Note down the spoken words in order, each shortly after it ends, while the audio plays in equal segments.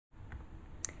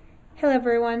Hello,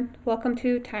 everyone. Welcome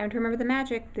to Time to Remember the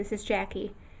Magic. This is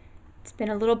Jacqui. It's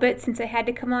been a little bit since I had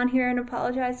to come on here and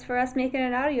apologize for us making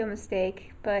an audio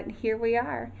mistake, but here we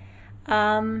are.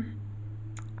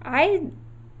 I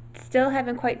still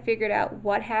haven't quite figured out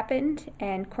what happened,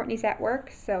 and Courtney's at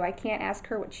work, so I can't ask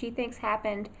her what she thinks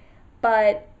happened.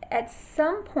 But at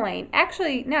some point,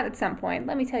 actually, not at some point,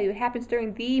 let me tell you, it happens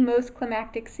during the most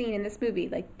climactic scene in this movie,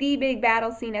 like the big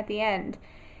battle scene at the end.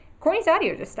 Courtney's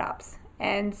audio just stops.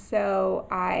 And so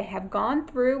I have gone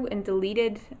through and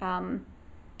deleted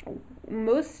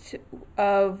most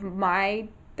of my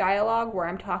dialogue where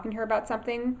I'm talking to her about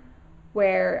something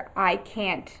where I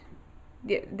can't,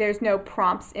 there's no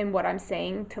prompts in what I'm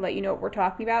saying to let you know what we're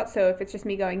talking about. So if it's just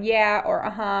me going, yeah, or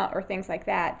uh-huh, or things like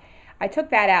that, I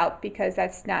took that out because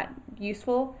that's not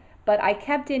useful. But I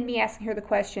kept in me asking her the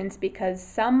questions because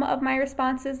some of my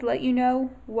responses let you know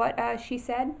what she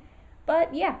said.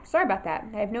 But yeah, sorry about that.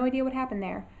 I have no idea what happened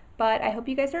there. But I hope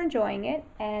you guys are enjoying it.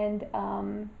 And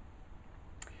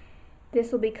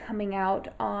this will be coming out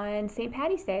on St.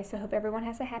 Patty's Day. So I hope everyone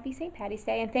has a happy St. Patty's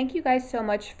Day. And thank you guys so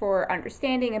much for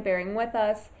understanding and bearing with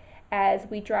us as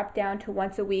we dropped down to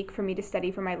once a week for me to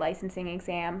study for my licensing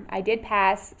exam. I did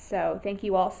pass, so thank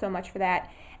you all so much for that.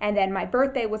 And then my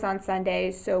birthday was on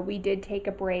Sunday, so we did take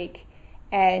a break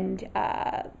and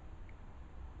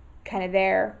kind of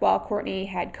there while Courtney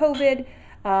had COVID.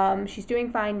 She's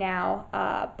doing fine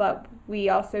now, but we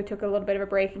also took a little bit of a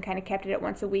break and kind of kept it at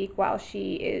once a week while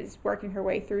she is working her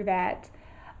way through that.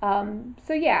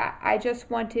 So yeah, I just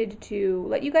wanted to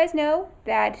let you guys know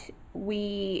that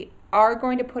we are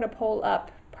going to put a poll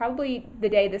up probably the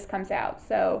day this comes out,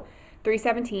 so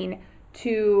 3/17,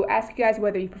 to ask you guys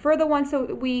whether you prefer the once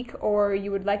a week or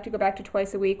you would like to go back to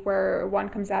twice a week where one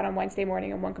comes out on Wednesday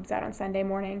morning and one comes out on Sunday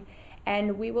morning.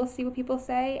 And we will see what people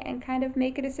say and kind of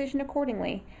make a decision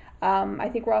accordingly. I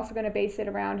think we're also going to base it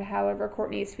around however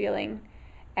Courtney is feeling.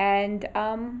 And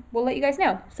we'll let you guys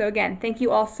know. So again, thank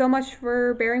you all so much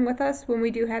for bearing with us when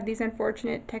we do have these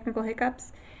unfortunate technical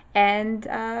hiccups. And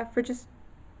for just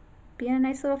being a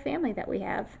nice little family that we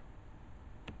have.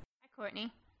 Hi,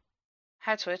 Courtney.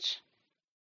 Hi, Twitch.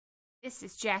 This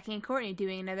is Jacqui and Courtney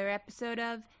doing another episode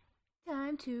of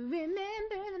Time to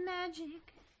Remember the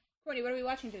Magic. Courtney, what are we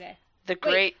watching today?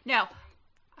 Wait, no,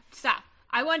 stop.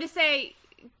 I wanted to say,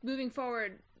 moving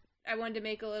forward, I wanted to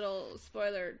make a little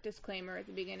spoiler disclaimer at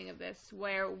the beginning of this,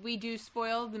 where we do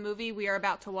spoil the movie we are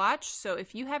about to watch. So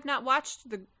if you have not watched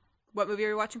what movie are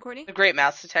you watching, Courtney? The Great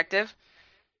Mouse Detective.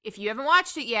 If you haven't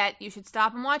watched it yet, you should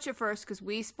stop and watch it first, because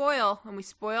we spoil, and we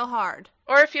spoil hard.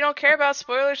 Or if you don't care about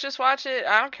spoilers, just watch it.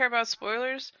 I don't care about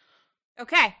spoilers.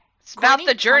 Okay. It's Courtney, about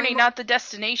the journey, not the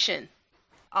destination.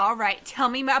 All right, tell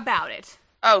me about it.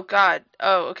 Oh, God.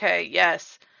 Oh, okay,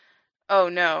 yes. Oh,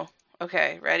 no.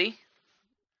 Okay, ready?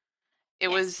 It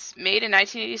was made in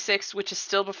 1986, which is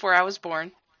still before I was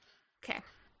born. Okay.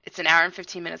 It's an hour and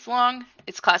 15 minutes long.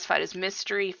 It's classified as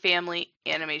mystery, family,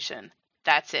 animation.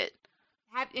 That's it.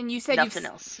 And you said nothing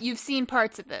else. You've seen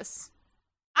parts of this.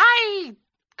 I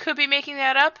could be making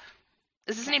that up.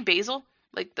 Is his name Basil?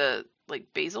 Like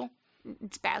Basil?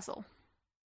 It's Basil.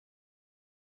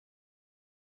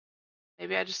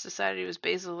 Maybe I just decided he was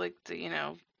basil, like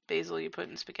the, basil you put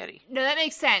in spaghetti. No, that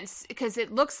makes sense, because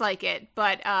it looks like it,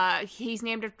 but he's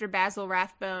named after Basil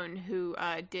Rathbone, who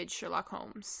did Sherlock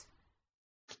Holmes.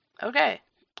 Okay.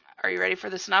 Are you ready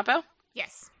for the Snopo?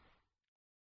 Yes.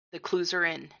 The clues are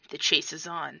in, the chase is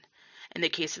on, and the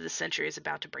case of the century is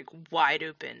about to break wide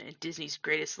open in Disney's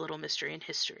greatest little mystery in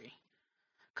history.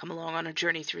 Come along on a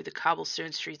journey through the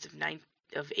cobblestone streets of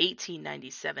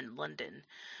 1897 London,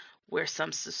 where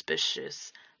some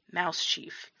suspicious mouse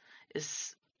chief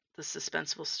is the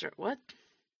suspenseful start. What?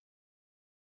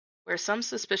 Where some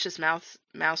suspicious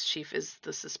mouse chief is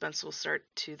the suspenseful start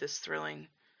to this thrilling.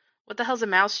 What the hell's a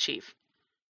mouse chief?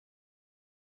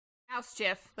 Mouse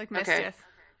chief, like mischief. Okay.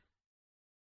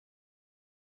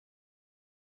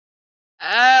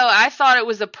 Oh, I thought it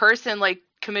was a person like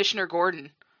Commissioner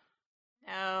Gordon.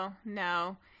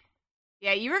 No.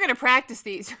 Yeah, you were gonna practice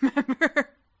these, remember?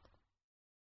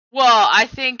 Well, I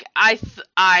think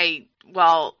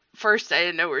first, I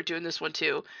didn't know we were doing this one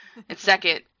too. And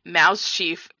second, Mouse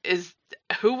Chief is,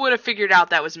 who would have figured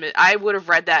out that was, I would have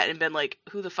read that and been like,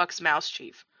 who the fuck's Mouse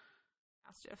Chief?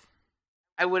 Mouse Chief.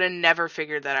 I would have never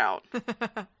figured that out.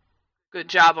 Good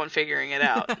job on figuring it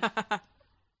out.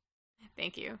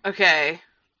 Thank you. Okay.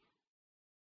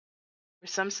 For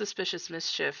some suspicious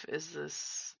mischief is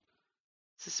this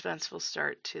suspenseful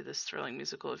start to this thrilling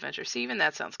musical adventure. See, even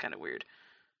that sounds kind of weird.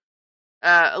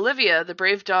 Olivia, the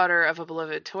brave daughter of a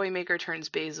beloved toy maker, turns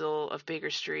Basil of Baker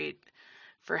Street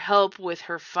for help with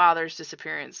her father's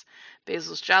disappearance.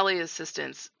 Basil's jolly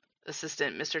assistant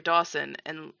Mr. Dawson,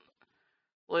 and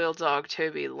loyal dog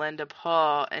Toby lend a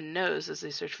paw and nose as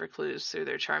they search for clues through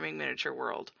their charming miniature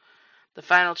world. The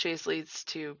final chase leads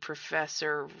to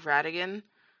Professor Ratigan,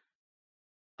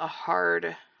 a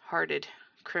hard-hearted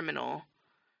criminal.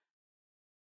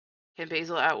 Can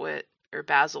Basil outwit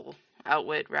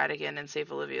Ratigan and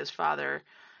save Olivia's father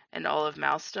and all of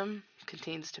Mousdom?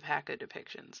 Contains tobacco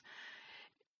depictions.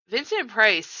 Vincent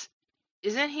Price,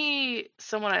 isn't he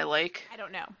someone I like? I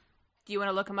don't know. Do you want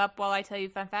to look him up while I tell you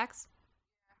fun facts?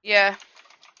 Yeah.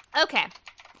 Okay.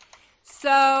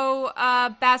 So,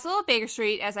 Basil of Baker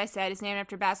Street, as I said, is named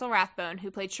after Basil Rathbone, who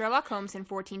played Sherlock Holmes in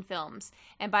 14 films.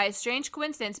 And by a strange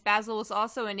coincidence, Basil was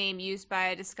also a name used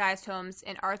by disguised Holmes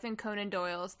in Arthur Conan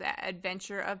Doyle's The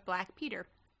Adventure of Black Peter.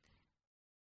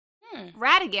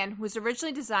 Ratigan was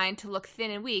originally designed to look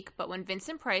thin and weak, but when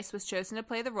Vincent Price was chosen to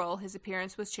play the role, his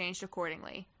appearance was changed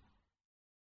accordingly.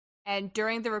 And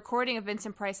during the recording of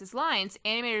Vincent Price's lines,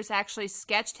 animators actually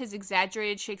sketched his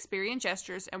exaggerated Shakespearean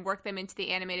gestures and worked them into the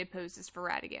animated poses for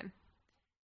Ratigan.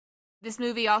 This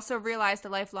movie also realized a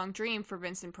lifelong dream for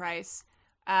Vincent Price,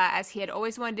 as he had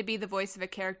always wanted to be the voice of a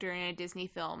character in a Disney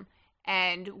film.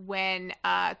 And when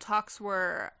talks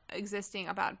were existing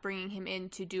about bringing him in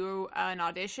to do an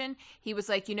audition, he was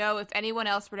like, if anyone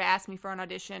else were to ask me for an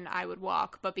audition, I would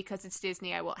walk. But because it's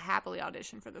Disney, I will happily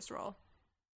audition for this role.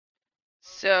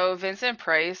 So Vincent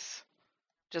Price,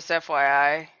 just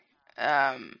FYI,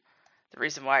 the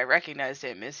reason why I recognized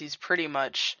him is he's pretty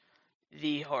much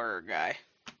the horror guy.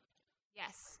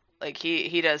 Yes. Like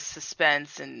he does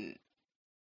suspense and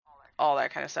all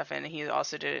that kind of stuff, and he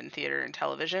also did it in theater and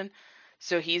television.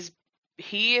 So he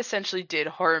essentially did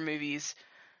horror movies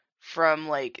from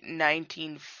the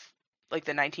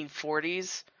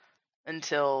 1940s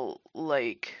until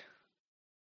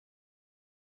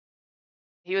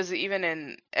he was even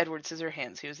in Edward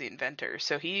Scissorhands. He was the inventor.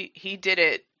 So he did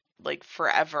it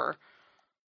forever,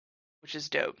 which is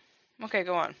dope. Okay,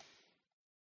 go on.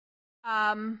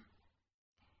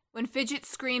 When Fidget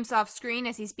screams off screen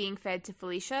as he's being fed to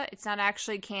Felicia, it's not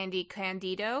actually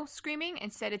Candido screaming.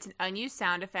 Instead, it's an unused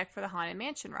sound effect for the Haunted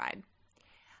Mansion ride.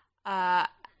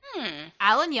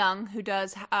 Alan Young, who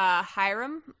does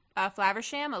Hiram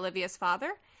Flaversham, Olivia's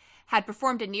father, had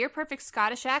performed a near-perfect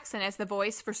Scottish accent as the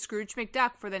voice for Scrooge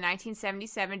McDuck for the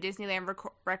 1977 Disneyland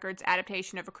Records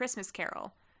adaptation of A Christmas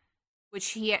Carol, which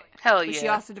he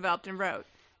also developed and wrote.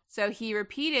 So he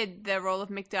repeated the role of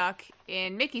McDuck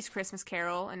in Mickey's Christmas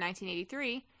Carol in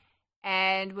 1983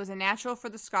 and was a natural for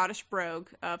the Scottish brogue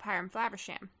of Hiram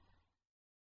Flaversham.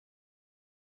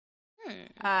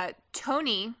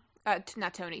 Toby,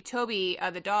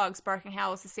 the dog's bark and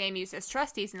howl is the same use as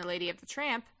Trusty's in The Lady of the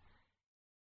Tramp.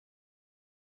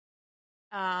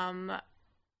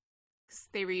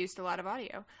 They reused a lot of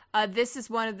audio. This is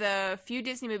one of the few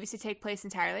Disney movies to take place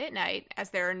entirely at night, as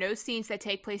there are no scenes that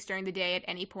take place during the day at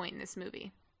any point in this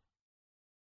movie.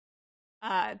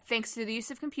 Thanks to the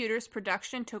use of computers,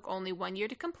 production took only 1 year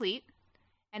to complete,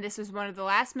 and this was one of the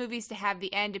last movies to have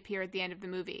the end appear at the end of the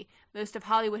movie. Most of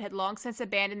Hollywood had long since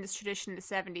abandoned this tradition in the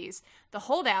 70s. The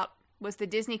holdout was the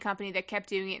Disney company that kept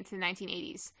doing it into the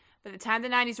 1980s. By the time the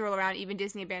 90s roll around, even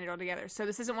Disney abandoned it altogether. So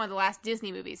this isn't one of the last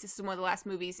Disney movies. This is one of the last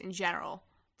movies in general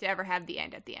to ever have the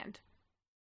end at the end.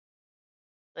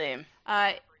 Lame.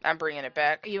 I'm bringing it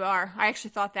back. You are. I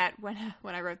actually thought that when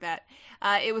I wrote that.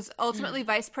 It was ultimately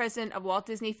Vice President of Walt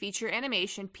Disney Feature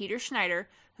Animation, Peter Schneider,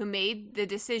 who made the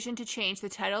decision to change the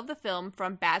title of the film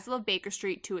from Basil of Baker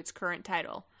Street to its current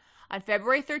title. On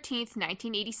February 13th,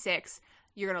 1986...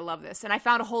 You're going to love this. And I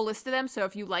found a whole list of them, so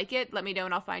if you like it, let me know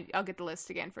and I'll get the list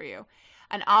again for you.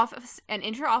 An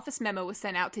inter-office memo was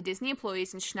sent out to Disney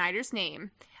employees in Schneider's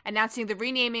name, announcing the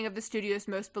renaming of the studio's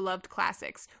most beloved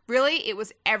classics. Really, it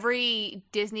was every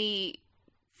Disney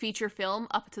feature film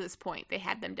up to this point. They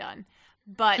had them done.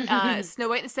 But Snow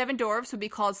White and the Seven Dwarfs would be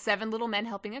called Seven Little Men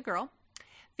Helping a Girl.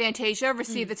 Fantasia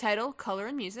received the title Color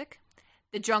and Music.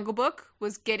 The Jungle Book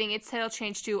was getting its title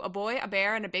changed to A Boy, a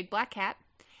Bear, and a Big Black Cat.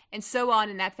 And so on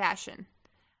in that fashion.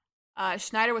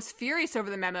 Schneider was furious over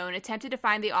the memo and attempted to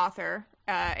find the author,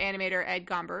 animator Ed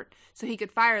Gombert, so he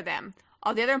could fire them.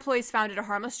 All the other employees found it a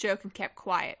harmless joke and kept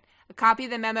quiet. A copy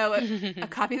of the memo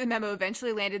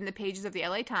eventually landed in the pages of the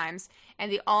LA Times,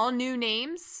 and the all-new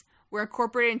names were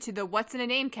incorporated into the What's in a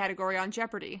Name category on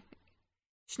Jeopardy!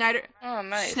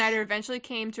 Schneider eventually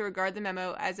came to regard the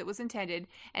memo as it was intended,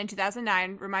 and in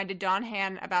 2009 reminded Don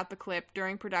Hahn about the clip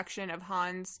during production of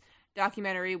Hahn's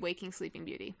documentary Waking Sleeping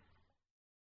Beauty.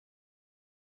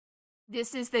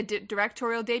 This is the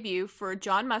directorial debut for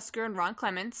John Musker and Ron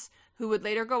Clements, who would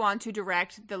later go on to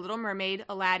direct The Little Mermaid,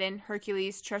 Aladdin,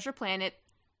 Hercules, Treasure Planet,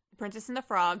 The Princess and the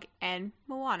Frog, and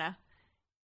Moana.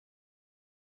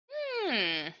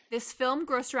 This film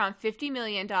grossed around $50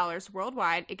 million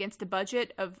worldwide against a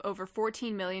budget of over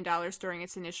 $14 million during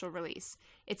its initial release.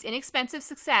 Its inexpensive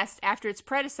success after its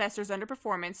predecessor's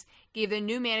underperformance gave the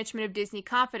new management of Disney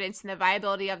confidence in the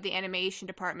viability of the animation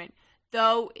department,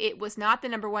 though it was not the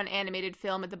number one animated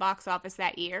film at the box office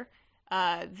that year.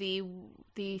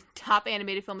 The top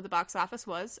animated film at the box office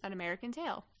was An American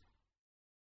Tail.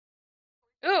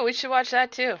 Ooh, we should watch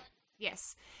that too.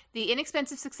 Yes. The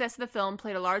inexpensive success of the film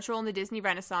played a large role in the Disney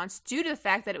Renaissance due to the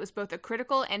fact that it was both a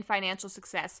critical and financial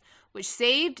success, which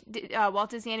saved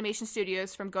Walt Disney Animation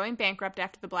Studios from going bankrupt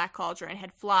after The Black Cauldron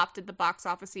had flopped at the box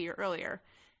office a year earlier.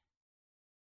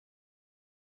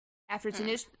 After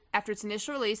its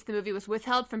initial release, the movie was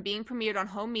withheld from being premiered on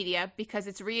home media before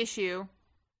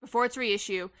its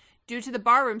reissue, due to the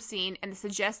barroom scene and the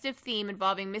suggestive theme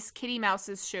involving Miss Kitty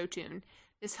Mouse's show tune.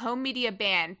 This home media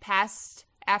ban passed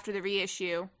after the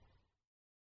reissue.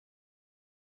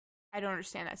 I don't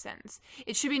understand that sentence.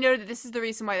 It should be noted that this is the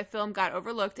reason why the film got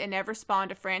overlooked and never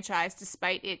spawned a franchise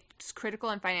despite its critical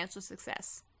and financial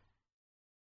success.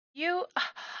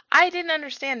 I didn't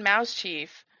understand Mouse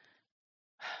Chief.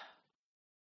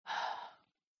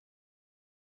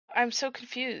 I'm so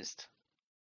confused.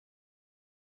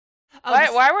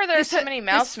 Why were there so many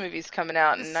Mouse movies coming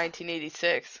out in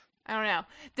 1986? I don't know.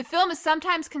 The film is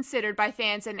sometimes considered by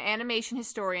fans and animation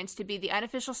historians to be the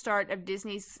unofficial start of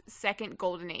Disney's second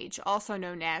golden age, also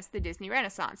known as the Disney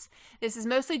Renaissance. This is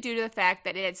mostly due to the fact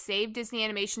that it had saved Disney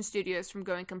Animation Studios from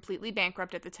going completely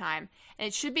bankrupt at the time, and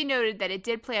it should be noted that it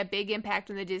did play a big impact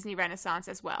on the Disney Renaissance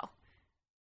as well.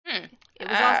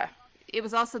 It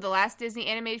was also the last Disney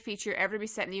animated feature ever to be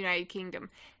set in the United Kingdom.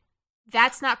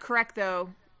 That's not correct,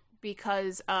 though,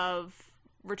 because of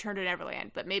Return to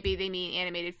Neverland, but maybe they mean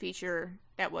animated feature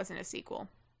that wasn't a sequel.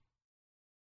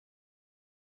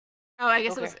 Oh, I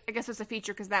guess it was a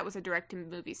feature because that was a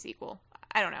direct-to-movie sequel.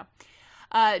 I don't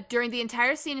know. During the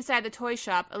entire scene inside the toy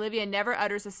shop, Olivia never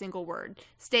utters a single word,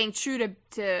 staying true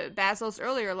to Basil's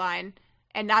earlier line,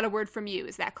 "And not a word from you."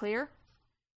 Is that clear?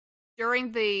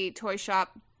 During the toy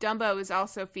shop, Dumbo is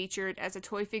also featured as a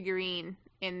toy figurine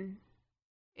in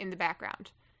the background.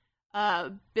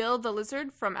 Bill the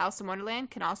Lizard from Alice in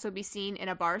Wonderland can also be seen in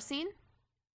a bar scene.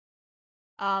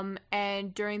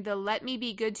 And during the Let Me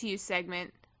Be Good to You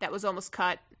segment, that was almost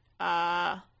cut.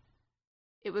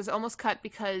 It was almost cut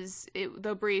because,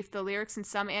 though brief, the lyrics in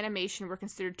some animation were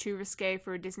considered too risque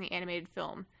for a Disney animated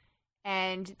film.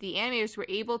 And the animators were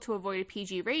able to avoid a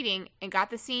PG rating and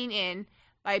got the scene in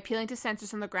by appealing to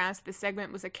censors on the grounds that the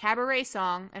segment was a cabaret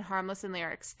song and harmless in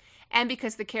lyrics, and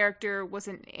because the character was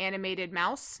an animated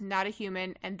mouse, not a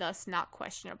human, and thus not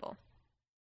questionable.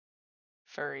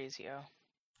 Furries, yo.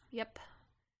 Yep.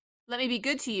 Let Me Be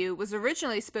Good to You was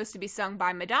originally supposed to be sung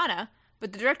by Madonna,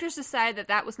 but the directors decided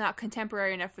that was not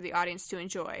contemporary enough for the audience to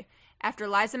enjoy. After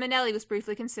Liza Minnelli was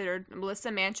briefly considered, Melissa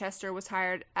Manchester was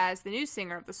hired as the new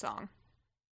singer of the song.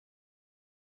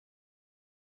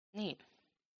 Neat.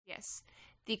 Yes.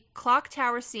 The clock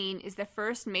tower scene is the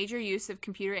first major use of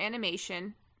computer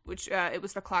animation, which it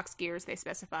was the clock's gears they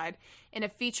specified, in a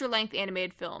feature-length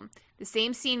animated film. The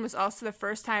same scene was also the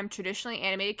first time traditionally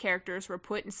animated characters were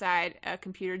put inside a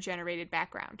computer-generated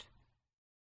background.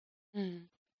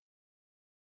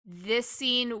 This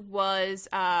scene was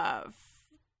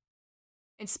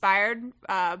inspired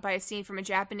by a scene from a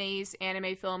Japanese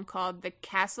anime film called The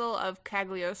Castle of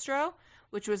Cagliostro,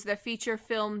 which was the feature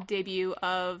film debut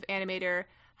of animator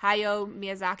Hayao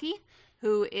Miyazaki,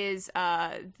 who is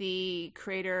the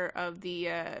creator of the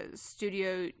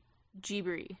Studio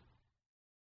Ghibli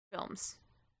films.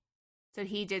 So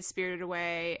he did Spirited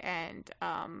Away and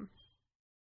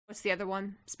what's the other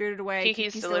one? Spirited Away,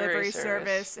 Kiki's Delivery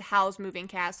Service, Howl's Moving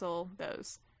Castle,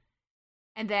 those.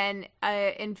 And then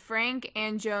in Frank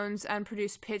and Joan's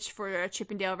unproduced pitch for a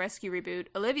Chip 'n Dale Rescue reboot,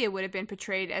 Olivia would have been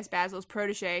portrayed as Basil's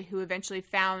protege, who eventually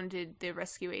founded the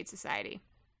Rescue Aid Society.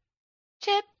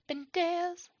 Chip 'n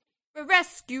Dale's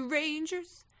Rescue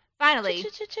Rangers. Finally,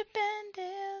 Chip 'n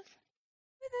Dale's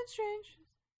within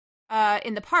strangers.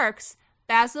 In the parks,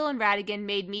 Basil and Ratigan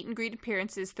made meet and greet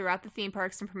appearances throughout the theme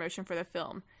parks in promotion for the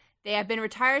film. They have been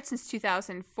retired since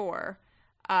 2004.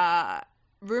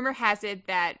 Rumor has it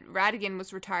that Ratigan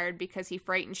was retired because he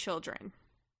frightened children.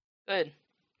 Good.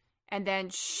 And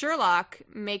then Sherlock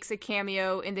makes a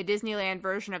cameo in the Disneyland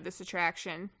version of this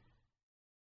attraction.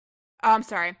 Oh, I'm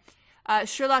sorry.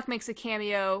 Sherlock makes a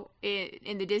cameo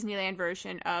in the Disneyland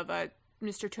version of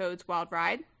Mr. Toad's Wild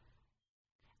Ride.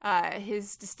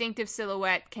 His distinctive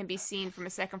silhouette can be seen from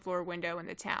a second-floor window in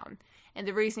the town. And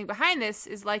the reasoning behind this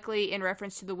is likely in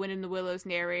reference to the Wind in the Willows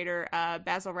narrator,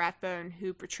 Basil Rathbone,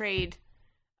 who portrayed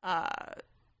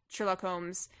Sherlock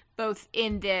Holmes both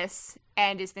in this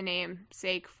and is the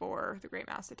namesake for the Great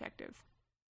Mouse Detective.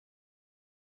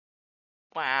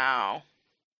 Wow.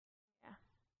 Yeah.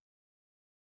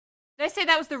 Did I say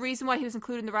that was the reason why he was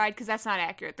included in the ride? Because that's not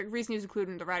accurate. The reason he was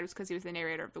included in the ride was because he was the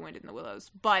narrator of The Wind in the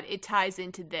Willows. But it ties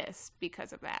into this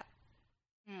because of that.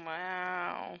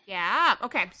 Wow. Yeah.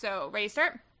 Okay, so ready to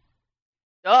start?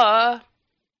 Duh.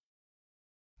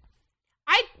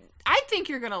 I think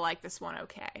you're gonna like this one.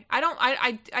 Okay.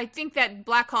 I think that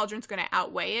Black Cauldron's gonna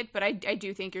outweigh it, but I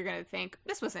do think you're gonna think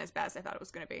this wasn't as bad as I thought it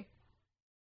was gonna be.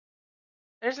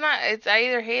 There's not. It's I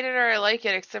either hate it or I like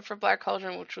it, except for Black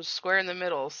Cauldron, which was square in the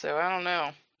middle. So I don't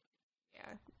know.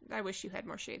 Yeah. I wish you had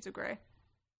more shades of gray.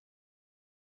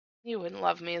 You wouldn't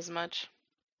love me as much.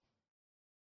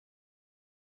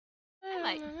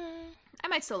 I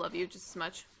might still love you just as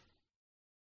much.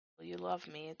 Well, you love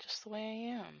me just the way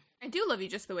I am. I do love you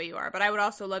just the way you are, but I would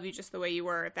also love you just the way you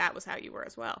were if that was how you were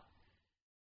as well.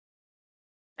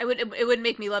 It would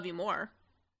make me love you more.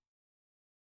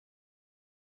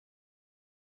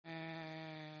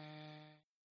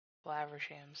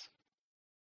 Blavershams.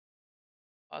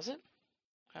 Was it?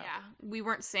 Oh. Yeah, we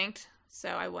weren't synced, so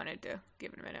I wanted to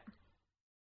give it a minute.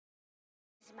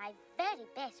 It's my very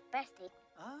best birthday.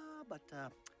 But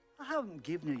I haven't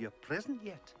given you your present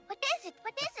yet. What is it?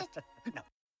 What is it? No.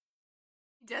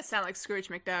 He does sound like Scrooge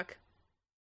McDuck.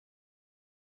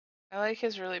 I like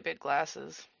his really big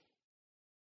glasses.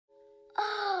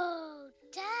 Oh,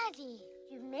 Daddy,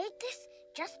 you made this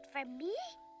just for me?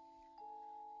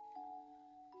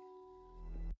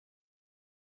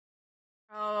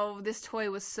 Oh, this toy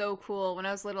was so cool. When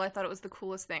I was little, I thought it was the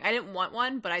coolest thing. I didn't want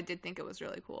one, but I did think it was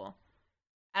really cool.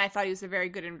 And I thought he was a very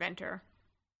good inventor.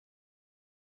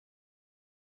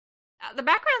 The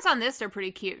backgrounds on this are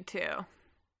pretty cute, too.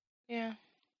 Yeah.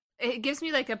 It gives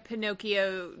me like a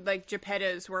Pinocchio, like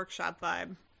Geppetto's workshop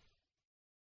vibe.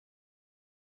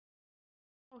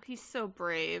 Oh, he's so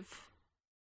brave.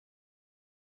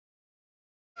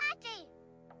 Daddy,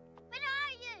 where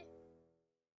are you?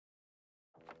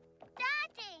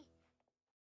 Daddy,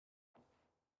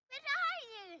 where are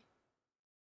you?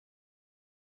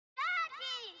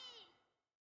 Daddy!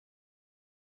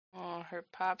 Oh, her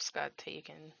pops got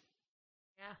taken.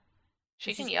 Yeah.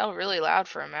 She can yell really loud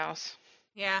for a mouse.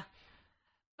 Yeah.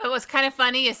 But what's kind of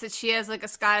funny is that she has like a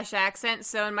Scottish accent,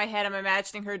 so in my head I'm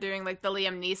imagining her doing like the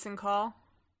Liam Neeson call.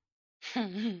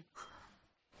 This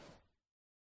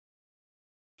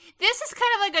is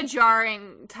kind of like a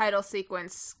jarring title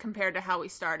sequence compared to how we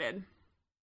started.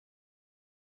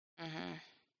 Mm-hmm.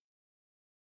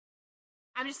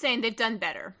 I'm just saying they've done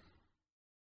better.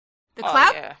 The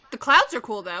Yeah. The clouds are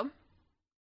cool though.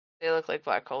 They look like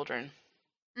Black Cauldron.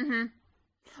 Mm-hmm.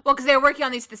 Well, because they were working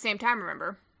on these at the same time,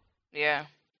 remember? Yeah.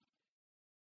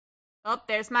 Oh,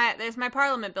 there's my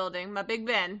Parliament building, my Big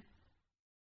Ben.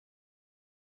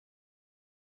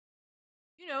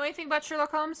 You know anything about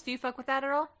Sherlock Holmes? Do you fuck with that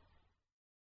at all?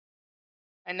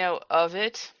 I know of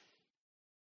it,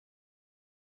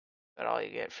 but all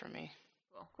you get from me.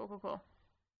 Cool.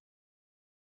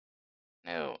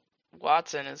 No,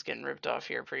 Watson is getting ripped off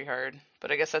here pretty hard,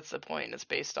 but I guess that's the point. It's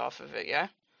based off of it, yeah?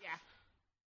 Yeah.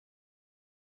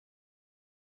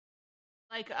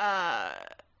 Like,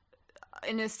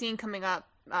 in a scene coming up,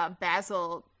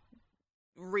 Basil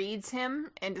reads him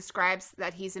and describes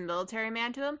that he's a military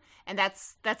man to him, and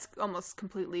that's almost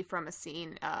completely from a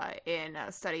scene in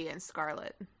Study in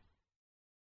Scarlet,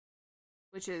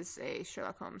 which is a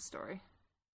Sherlock Holmes story.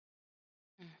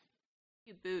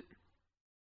 Cute boot.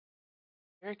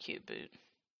 You're a cute boot.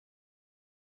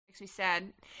 Makes me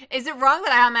sad. Is it wrong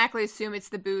that I automatically assume it's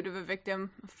the boot of a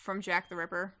victim from Jack the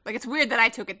Ripper? Like, it's weird that I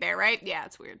took it there, right? Yeah,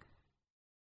 it's weird.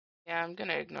 Yeah, I'm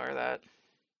gonna ignore that.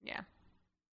 Yeah.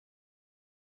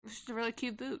 It's just a really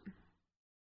cute boot.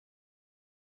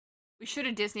 We should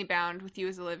have Disney bound with you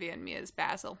as Olivia and me as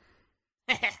Basil.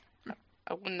 I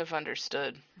wouldn't have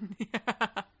understood.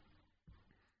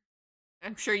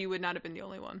 I'm sure you would not have been the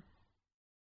only one.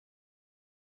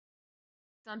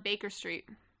 It's on Baker Street.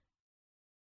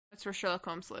 That's where Sherlock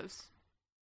Holmes lives.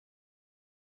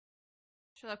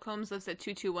 Sherlock Holmes lives at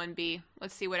 221B.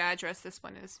 Let's see what address this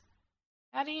one is.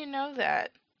 How do you know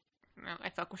that? No, I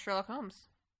fuck with Sherlock Holmes.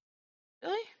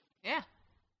 Really? Yeah.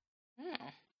 Oh.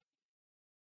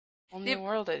 Whole new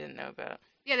world I didn't know about.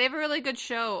 Yeah, they have a really good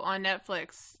show on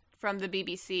Netflix from the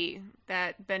BBC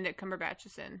that Benedict Cumberbatch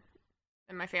is in,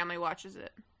 and my family watches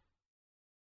it.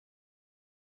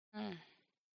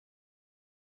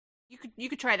 You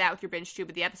could try that with your binge too,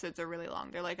 but the episodes are really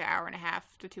long. They're like an hour and a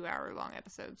half to 2 hour long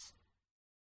episodes.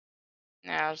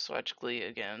 Yeah, I'll just watch Glee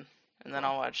again. And then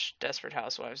Cool. I'll watch Desperate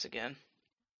Housewives again.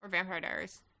 Or Vampire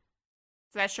Diaries.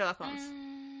 So that's Sherlock Holmes.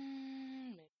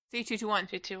 Maybe 3, 2, 2, 1.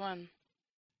 221.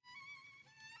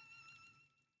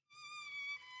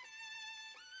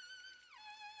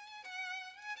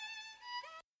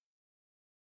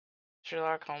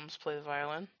 Sherlock Holmes play the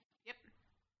violin. Yep.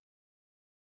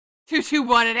 2, 2,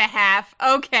 1.5.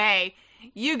 Okay.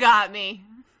 You got me.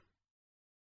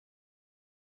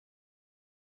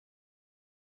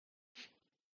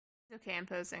 Okay, I'm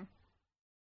posing.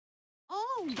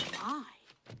 Oh, my.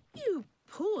 You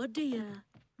poor dear.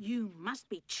 You must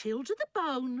be chilled to the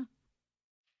bone.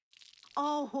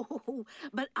 Oh,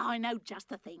 but I know just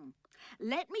the thing.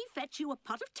 Let me fetch you a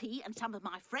pot of tea and some of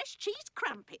my fresh cheese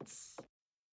crumpets.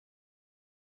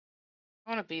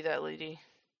 I want to be that lady.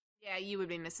 Yeah, you would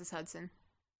be Mrs. Hudson.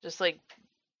 Just like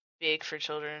bake for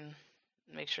children,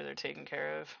 make sure they're taken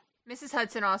care of. Mrs.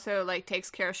 Hudson also like takes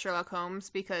care of Sherlock Holmes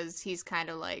because he's kind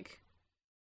of like,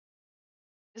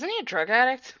 Isn't he a drug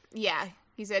addict? yeah,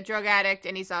 he's a drug addict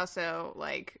and he's also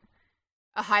like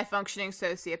a high functioning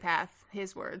sociopath.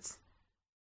 His words.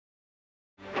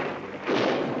 Out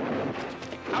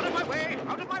of my way!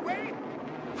 Out of my way!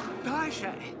 I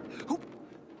say. Is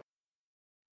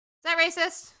that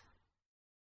racist?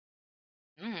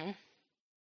 Mm-hmm.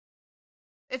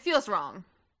 It feels wrong.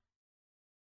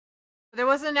 But there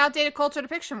wasn't an outdated cultural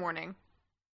depiction warning.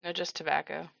 No, just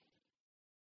tobacco.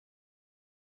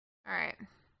 Alright.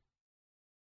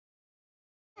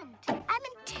 I'm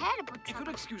in terrible If trouble.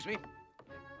 you'll excuse me.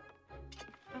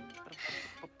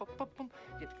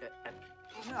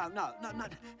 No.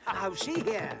 Now, see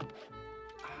here.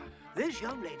 This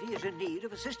young lady is in need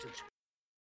of assistance.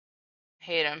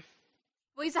 Hate him.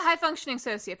 Well, he's a high functioning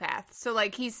sociopath, so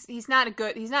like he's not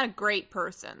a great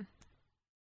person.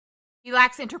 He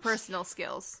lacks interpersonal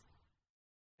skills.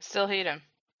 Still hate him.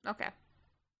 Okay.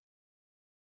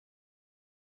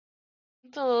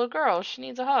 It's a little girl. She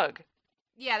needs a hug.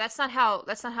 Yeah, that's not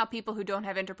how people who don't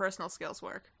have interpersonal skills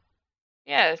work.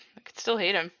 Yeah, I could still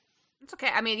hate him. It's okay.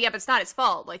 I mean, yeah, but it's not his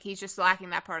fault. Like he's just lacking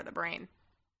that part of the brain.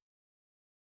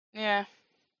 Yeah.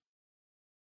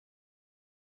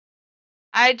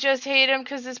 I just hate him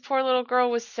because this poor little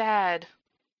girl was sad.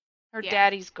 Her Yeah.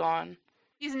 daddy's gone.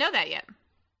 He doesn't know that yet.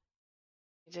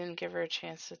 He didn't give her a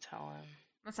chance to tell him.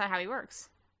 That's not how he works.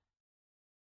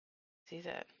 See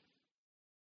that?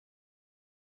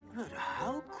 But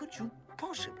how could you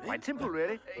possibly? Quite simple,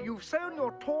 really. You've sewn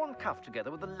your torn cuff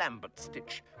together with a Lambert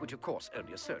stitch, which of course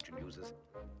only a surgeon uses.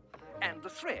 And the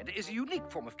thread is a unique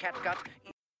form of catgut.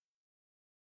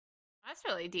 That's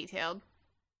really detailed.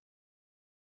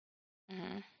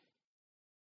 Mm-hmm.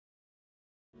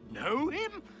 Know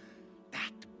him?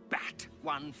 That bat,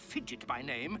 one Fidget by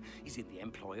name, is in the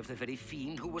employ of the very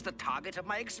fiend who was the target of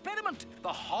my experiment.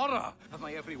 The horror of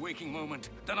my every waking moment.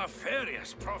 The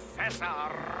nefarious Professor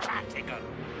Rattigan.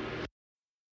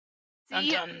 Dun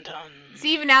See, dun dun.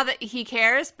 see, even now that he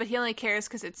cares, but he only cares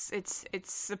because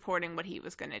it's supporting what he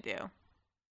was gonna do.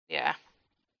 Yeah.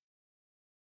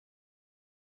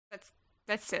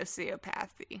 That's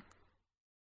sociopathy.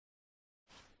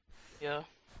 Yeah.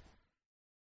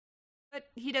 But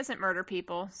he doesn't murder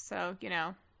people, so you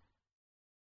know,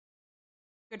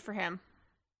 good for him.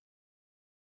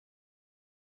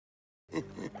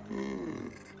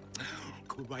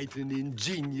 Quite an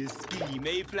ingenious scheme,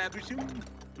 eh, Flabbersham?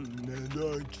 And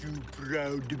aren't you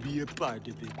proud to be a part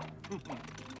of it?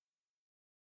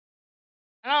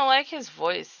 I don't like his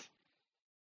voice.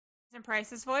 Isn't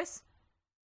Price's voice?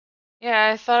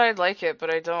 Yeah, I thought I'd like it, but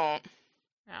I don't.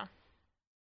 No.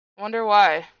 Wonder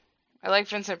why. I like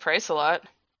Vincent Price a lot.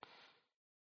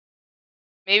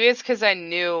 Maybe it's because I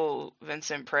knew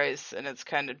Vincent Price and it's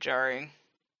kind of jarring.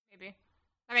 Maybe.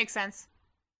 That makes sense.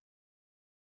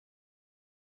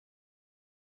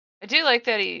 I do like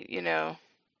that he, you know,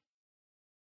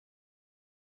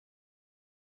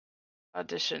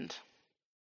 auditioned.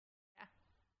 Yeah.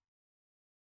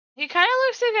 He kind of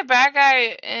looks like a bad guy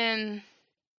in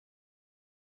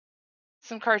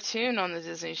some cartoon on the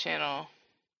Disney Channel.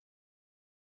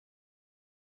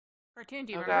 Cartoon,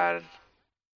 do you Oh remember? God,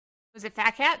 Was it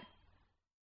Fat Cat?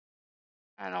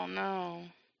 I don't know.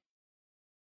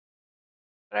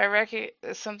 But I reckon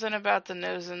there's something about the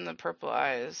nose and the purple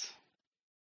eyes.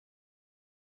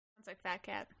 Sounds like Fat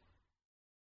Cat.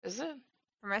 Is it?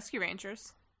 From Rescue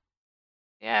Rangers.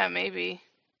 Yeah, maybe.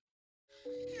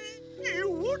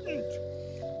 You wouldn't!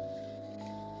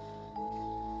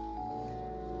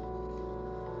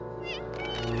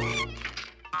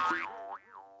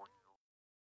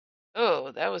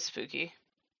 Oh, that was spooky.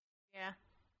 Yeah.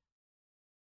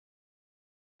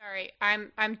 Sorry,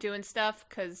 I'm doing stuff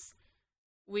because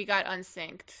we got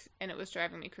unsynced, and it was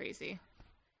driving me crazy.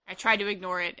 I tried to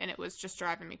ignore it, and it was just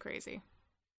driving me crazy.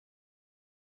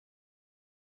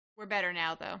 We're better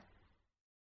now, though.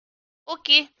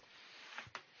 Okay.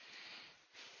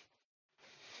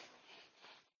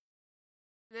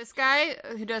 This guy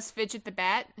who does Fidget the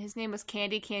Bat, his name was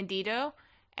Candy Candido,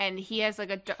 and he has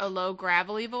like a low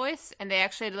gravelly voice, and they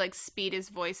actually had to like speed his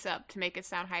voice up to make it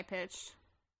sound high pitched.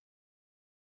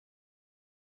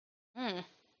 Hmm.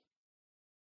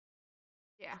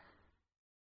 Yeah.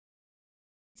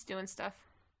 He's doing stuff.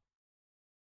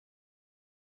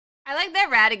 I like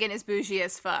that Radigan is bougie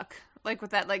as fuck. Like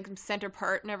with that like center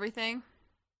part and everything.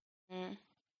 Mm.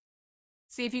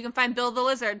 See if you can find Bill the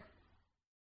Lizard.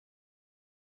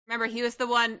 Remember, he was the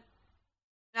one in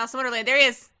Alice in Wonderland. There he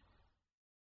is.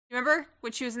 Remember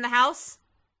when she was in the house?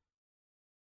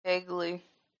 Vaguely.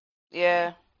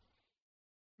 Yeah.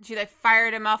 And she like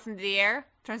fired him off into the air.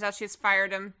 Turns out she just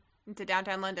fired him into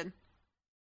downtown London.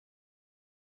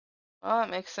 Well, that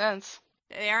makes sense.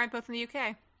 They are both in the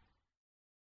UK.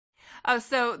 Oh,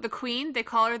 so the Queen, they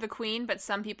call her the Queen, but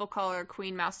some people call her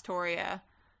Queen Mousetoria.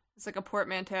 It's like a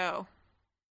portmanteau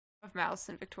of Mouse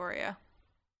and Victoria.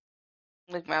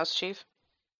 Like Mouse Chief?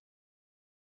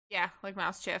 Yeah, like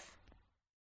Mouse Chief.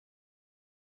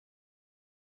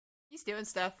 He's doing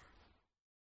stuff.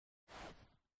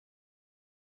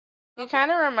 He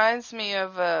kind of reminds me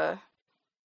of that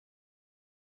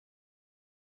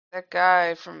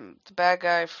guy from the bad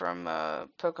guy from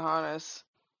Pocahontas.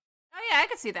 Oh yeah, I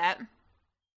could see that.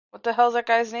 What the hell's that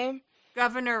guy's name?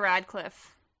 Governor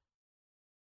Radcliffe.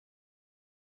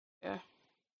 Yeah.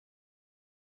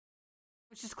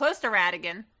 Which is close to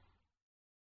Radigan.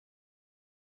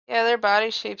 Yeah, their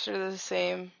body shapes are the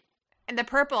same. And the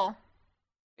purple.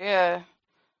 Yeah.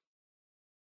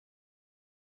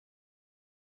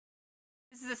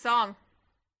 This is a song.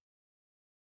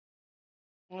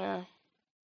 Yeah.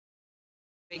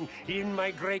 In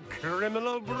my great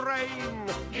criminal brain.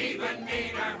 Even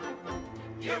meaner,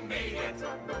 you made it.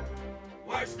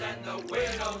 Worse than the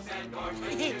widows and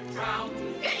orphans you drowned.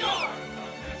 You're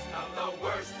the best of the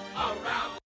worst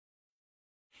around.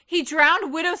 He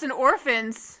drowned widows and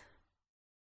orphans.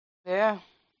 Yeah.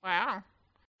 Wow.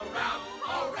 Around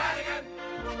O'Radigan,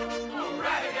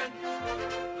 O'Radigan,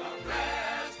 the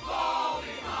rest fall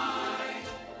behind.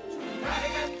 To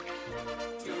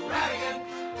Radigan, to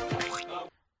Radigan.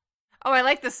 Oh, I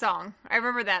like this song. I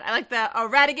remember that. I like the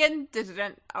O'Radigan,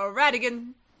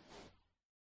 O'Radigan.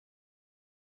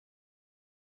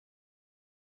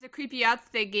 Does it creep you out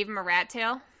that they gave him a rat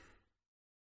tail?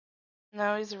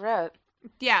 No, he's a rat.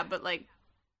 Yeah, but like,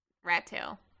 rat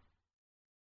tail.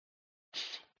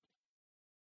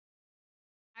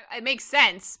 It makes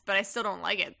sense, but I still don't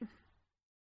like it.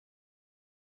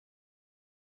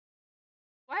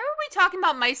 Why were we talking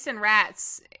about mice and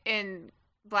rats in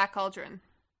Black Cauldron?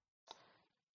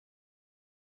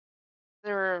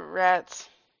 There were rats.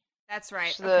 That's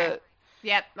right. The Okay.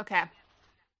 Yep, okay.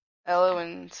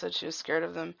 Elowen said she was scared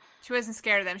of them. She wasn't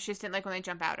scared of them. She just didn't like when they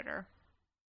jump out at her.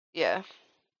 Yeah.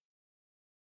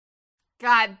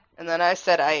 God. And then I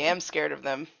said I am scared of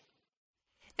them.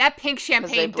 That pink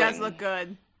champagne does bring- look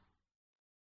good.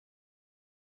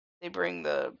 They bring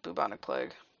the bubonic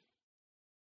plague.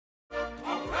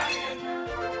 O'Radigan,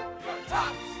 your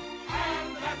tops,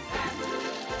 and that's that.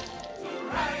 To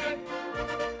Radigan,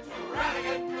 to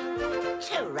Radigan.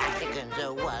 To Radigan,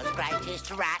 the world's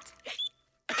greatest rat.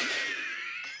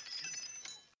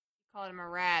 Called him a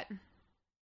rat.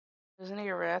 Isn't he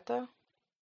a rat, though?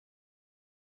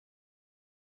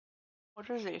 What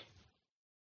is he?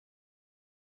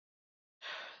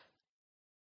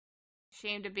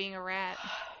 Ashamed of being a rat.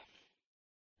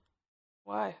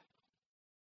 Why?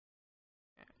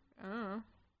 I don't know.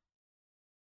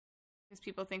 Because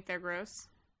people think they're gross.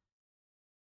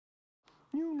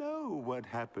 You know what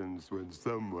happens when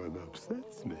someone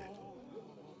upsets me.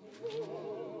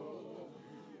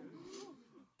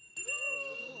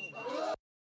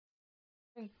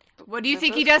 What do you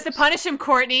think he does to punish him,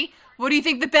 Courtney? What do you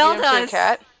think the bell You don't see a does?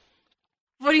 cat?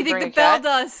 What do you think Bring the a bell cat?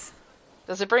 does?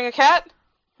 Does it bring a cat?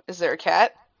 Is there a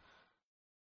cat?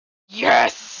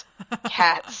 Yes!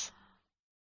 Cats.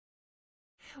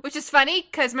 Which is funny,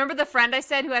 because remember the friend I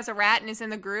said who has a rat and is in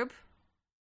the group?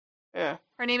 Yeah.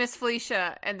 Her name is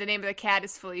Felicia, and the name of the cat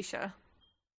is Felicia.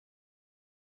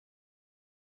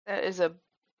 That is a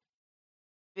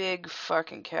big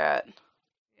fucking cat.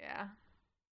 Yeah.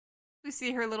 We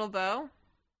see her little bow.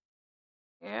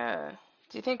 Yeah.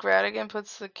 Do you think Radigan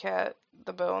puts the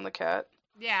bow on the cat?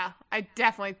 Yeah, I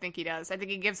definitely think he does. I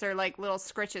think he gives her like little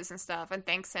scritches and stuff and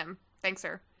thanks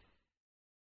her.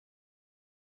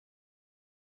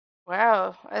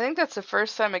 Wow, I think that's the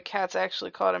first time a cat's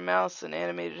actually caught a mouse in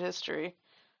animated history.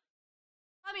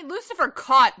 I mean, Lucifer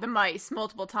caught the mice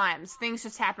multiple times. Things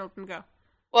just happen to let them go.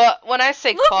 Well, when I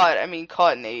say Look! caught, I mean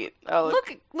caught and ate. Oh, Look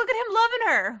at him loving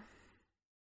her.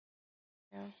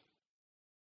 Yeah.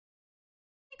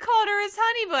 He called her his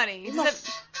honey bunny.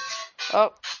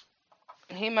 Oh,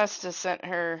 he must have sent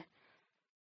her.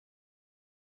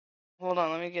 Hold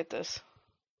on, let me get this.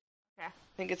 Okay. I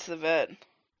think it's the vet.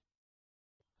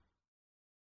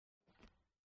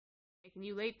 Making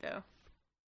you late though.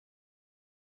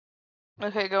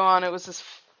 Okay, go on. It was this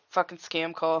fucking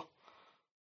scam call.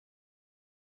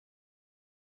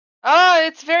 Oh,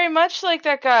 it's very much like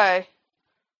that guy.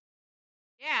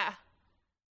 Yeah.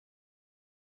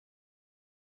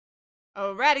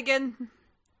 Oh, Radigan.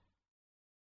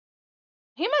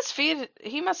 He must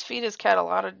feed his cat a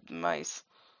lot of mice.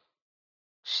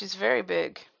 She's very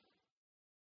big.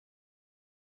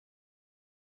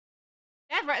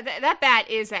 That bat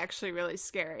is actually really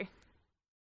scary.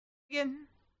 Again.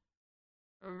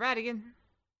 Radigan.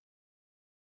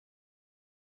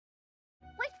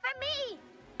 Wait for me!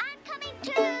 I'm coming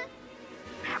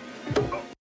too!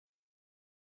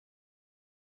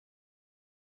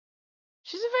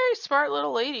 She's a very smart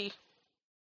little lady.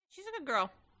 She's a good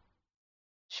girl.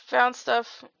 She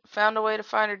found a way to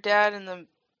find her dad in the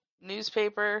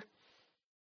newspaper.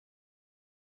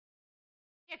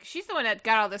 Yeah, 'cause she's the one that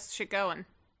got all this shit going.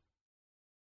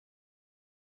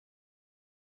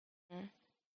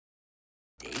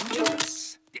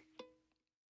 Dangerous.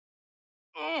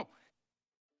 Oh,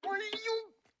 why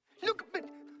you look at me?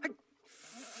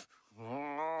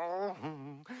 Oh,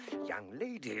 young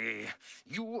lady,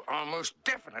 you are most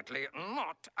definitely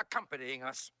not accompanying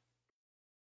us.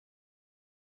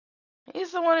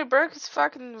 He's the one who broke his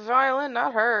fucking violin,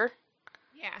 not her.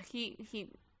 Yeah,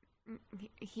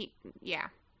 yeah.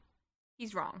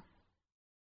 He's wrong.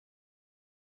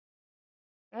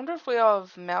 I wonder if we all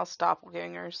have mouse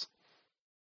doppelgangers.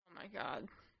 Oh my god.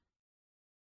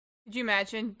 Could you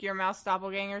imagine your mouse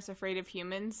doppelganger's afraid of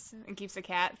humans and keeps a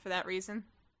cat for that reason?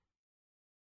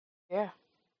 Yeah.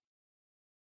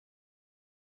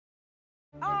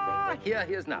 Ah, here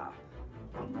he is now.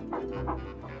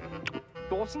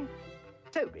 Dawson,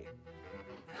 Toby.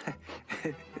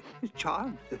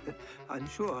 Charmed, I'm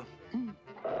sure.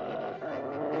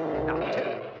 Now,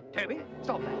 Toby,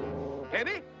 stop that.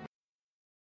 Toby?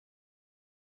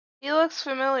 He looks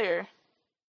familiar.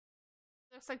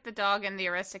 Looks like the dog in the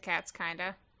Aristocats,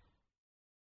 kinda.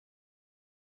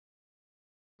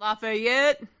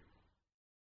 Lafayette!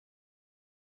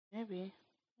 Maybe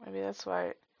that's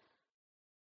why.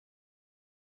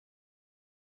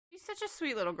 She's such a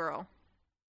sweet little girl.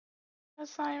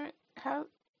 That's not even how.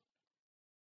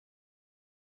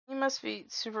 He must be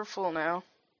super full now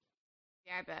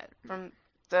Yeah, I bet. from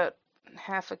that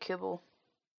half a kibble.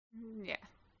 Yeah.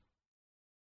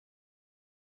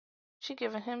 She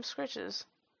giving him scritches.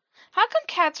 How come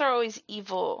cats are always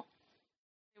evil?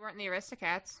 They weren't in the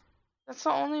Aristocats. That's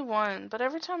the only one, but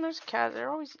every time there's a cat, they're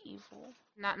always evil.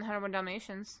 Not in the 101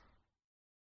 Dalmatians.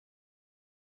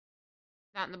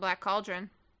 Not in the Black Cauldron.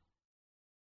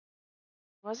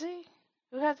 Was he?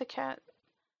 Who had the cat?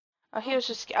 Oh, he was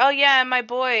just. Oh yeah, my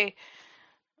boy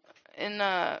in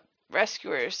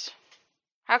Rescuers.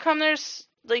 How come there's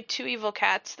like two evil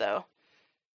cats though?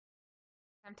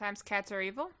 Sometimes cats are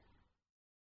evil.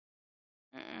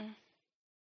 Mm-mm.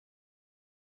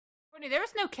 Courtney, there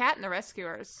was no cat in the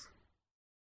Rescuers.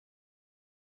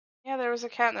 Yeah, there was a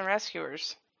cat in the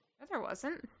Rescuers. No, there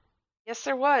wasn't. Yes,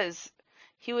 there was.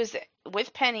 He was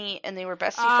with Penny, and they were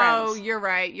bestie Oh, friends. you're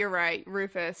right.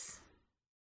 Rufus.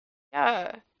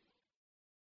 Yeah.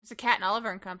 There's a cat in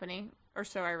Oliver and Company, or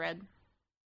so I read.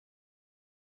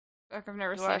 Like, I've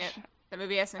never seen it. The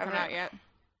movie hasn't come out yet.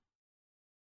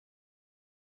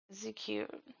 Is he cute?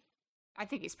 I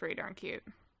think he's pretty darn cute.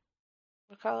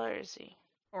 What color is he?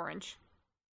 Orange.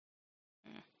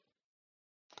 Mm.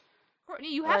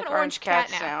 Courtney, you I have like an orange cat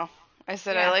cats now. I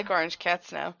said Yeah. I like orange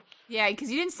cats now. Yeah, because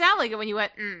you didn't sound like it when you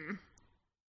went,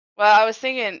 Well, I was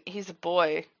thinking he's a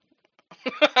boy.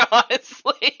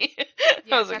 Honestly.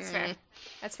 Yeah, I was that's like, fair.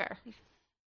 That's fair.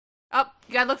 Oh,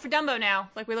 you gotta look for Dumbo now,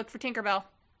 like we looked for Tinkerbell.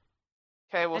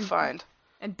 Okay, we'll find.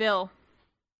 And Bill.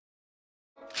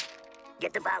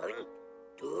 Get the following.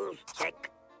 Tools, check.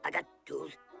 I got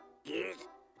tools. Gears,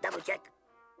 double check.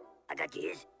 I got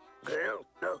gears. Girl,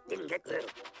 no, didn't get girl.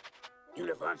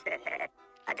 Uniforms,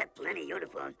 I got plenty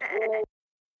uniforms.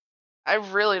 I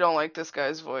really don't like this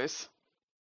guy's voice.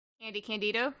 Andy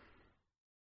Candido.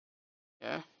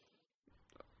 Yeah.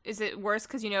 Is it worse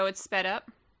because you know it's sped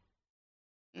up?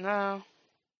 No.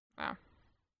 Wow.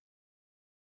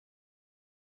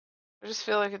 I just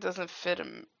feel like it doesn't fit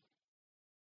him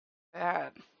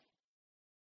bad.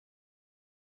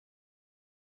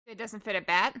 It doesn't fit a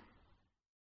bat?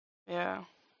 Yeah.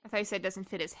 I thought you said it doesn't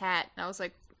fit his hat. And I was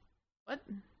like, what?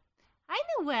 Hi,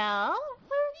 Noelle.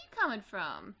 Where are you coming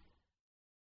from?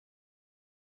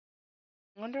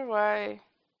 I wonder why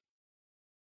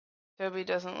Toby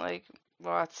doesn't like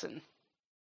Watson.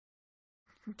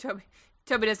 Toby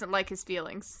doesn't like his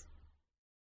feelings.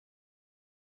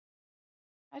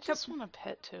 I just want to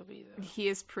pet Toby, though. He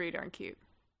is pretty darn cute.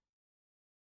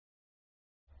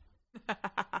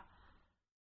 That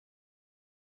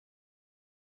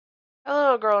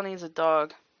little girl needs a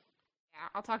dog. Yeah,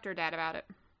 I'll talk to her dad about it.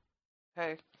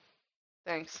 Hey,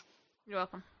 thanks. You're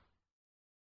welcome.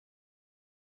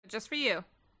 Just for you.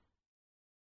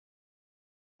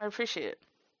 I appreciate it.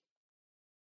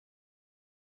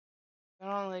 I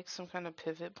don't like some kind of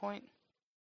pivot point.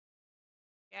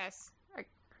 Yes.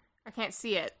 I can't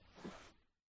see it.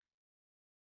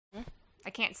 Hmm?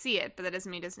 I can't see it, but that doesn't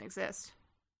mean it doesn't exist.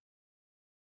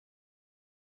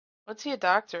 What's he a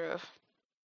doctor of?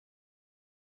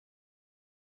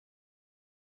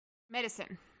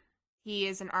 Medicine. He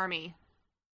is an army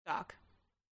doc.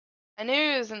 I knew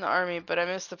he was in the army, but I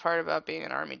missed the part about being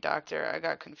an army doctor. I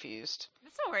got confused.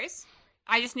 That's no worries.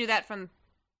 I just knew that from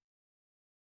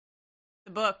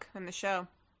the book and the show.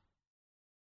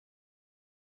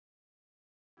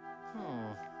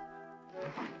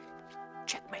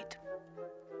 Checkmate.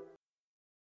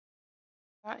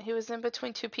 He was in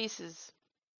between two pieces.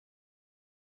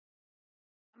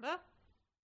 Remember?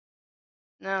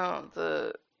 No,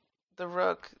 the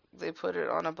rook, they put it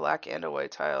on a black and a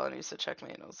white tile, and he said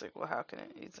checkmate. And I was like, well, how can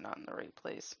it? He's not in the right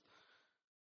place.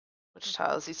 Which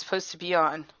tile is he supposed to be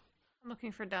on? I'm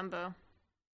looking for Dumbo.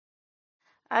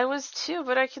 I was too,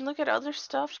 but I can look at other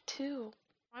stuff too.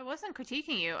 I wasn't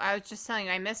critiquing you. I was just telling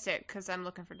you I missed it because I'm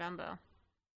looking for Dumbo.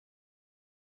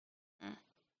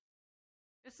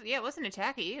 Yeah, it wasn't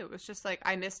attacking you. It was just like,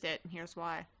 I missed it, and here's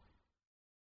why.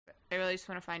 I really just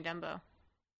want to find Dumbo.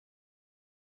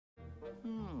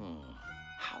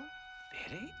 How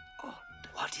very odd.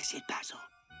 What is it, Basil?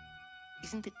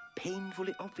 Isn't it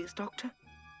painfully obvious, Doctor?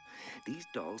 These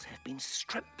dolls have been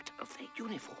stripped of their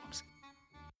uniforms.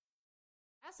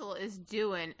 Basil is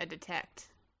doing a detect.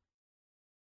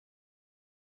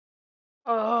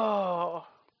 Oh.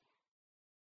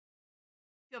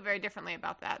 I feel very differently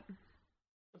about that.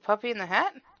 The puppy in the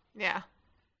hat? Yeah.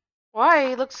 Why?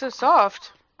 He looks so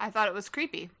soft. I thought it was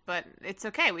creepy, but it's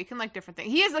okay. We can like different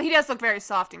things. He does look very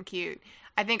soft and cute.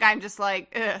 I think I'm just like,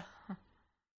 ugh.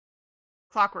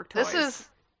 Clockwork Toys.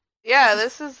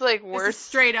 This is like worse. This is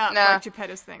straight up like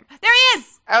Geppetto's thing. There he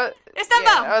is! It's Dumbo!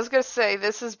 Yeah, I was gonna say,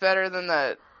 this is better than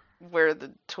that where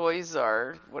the toys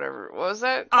are, whatever. What was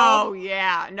that called? Oh,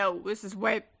 yeah. No, this is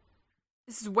way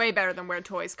better than where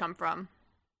toys come from.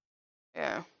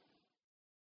 Yeah.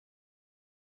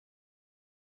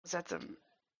 Was that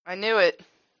I knew it.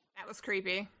 That was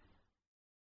creepy.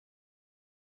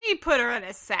 He put her in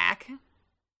a sack.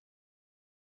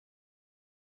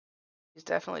 He's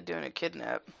definitely doing a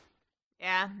kidnap.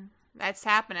 Yeah, that's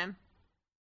happening.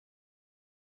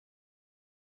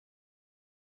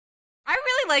 I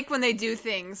really like when they do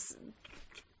things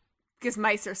because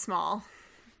mice are small.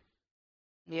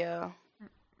 Yeah.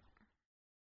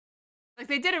 Like,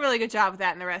 they did a really good job with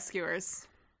that in The Rescuers.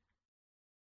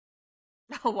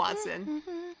 Oh, Watson.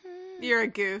 You're a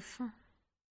goof.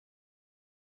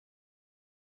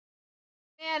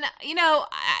 Man,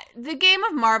 the game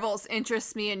of marbles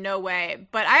interests me in no way,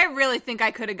 but I really think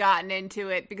I could have gotten into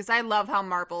it because I love how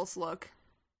marbles look.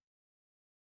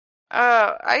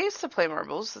 I used to play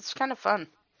marbles. It's kind of fun.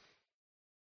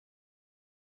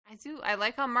 I do. I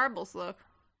like how marbles look.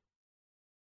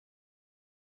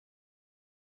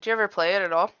 Did you ever play it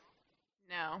at all?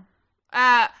 No.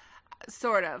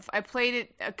 Sort of. I played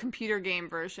a computer game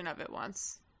version of it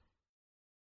once.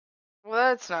 Well,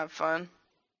 that's not fun.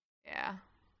 Yeah.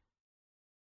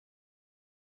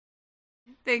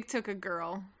 They took a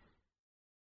girl.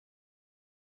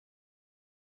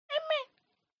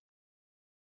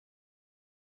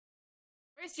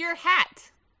 Where's your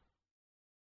hat?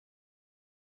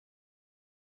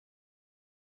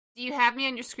 Do you have me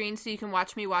on your screen so you can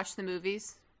watch me watch the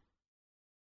movies?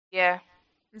 Yeah.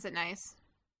 Is it nice?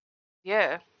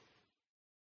 Yeah.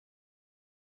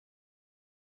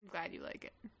 I'm glad you like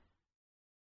it.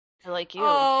 I like you.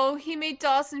 Oh, he made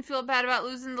Dawson feel bad about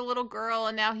losing the little girl,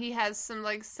 and now he has some,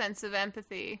 sense of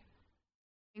empathy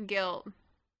and guilt.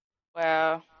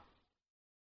 Wow.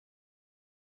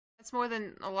 That's more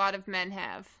than a lot of men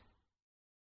have.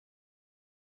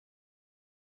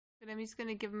 But I'm just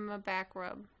gonna give him a back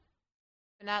rub.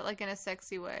 But not like in a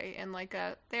sexy way, in like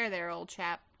a there, old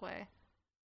chap way.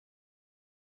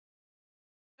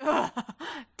 Ugh,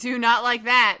 do not like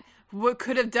that. What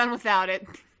could have done without it?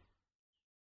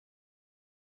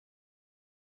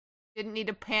 Didn't need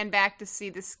to pan back to see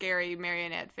the scary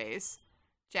marionette face.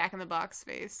 Jack in the Box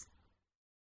face.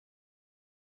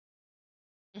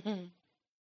 You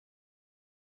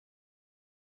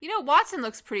know, Watson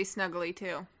looks pretty snuggly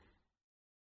too.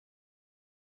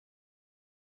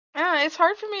 Yeah, it's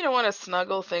hard for me to want to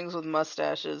snuggle things with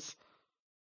mustaches.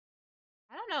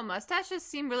 I don't know, mustaches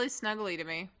seem really snuggly to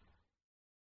me.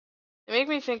 They make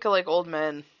me think of like old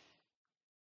men.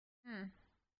 Hmm.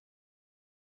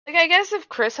 Like, I guess if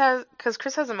because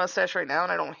Chris has a mustache right now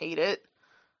and I don't hate it.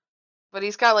 But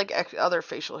he's got like other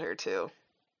facial hair too.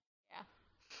 Yeah.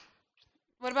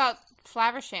 What about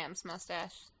Flaversham's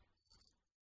mustache?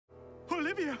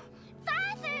 Olivia!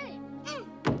 Father!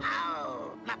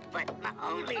 Oh, my foot, my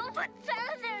only Oh, foot.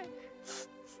 Father!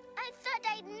 I thought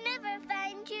I'd never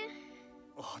find you.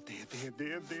 Oh,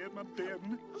 there, my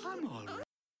Ben. I'm all right.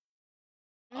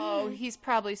 Oh, he's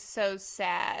probably so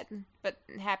sad, but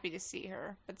happy to see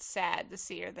her, but sad to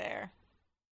see her there.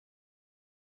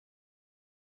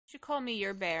 You should call me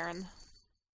your Baron.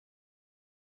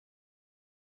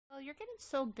 Oh, you're getting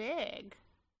so big.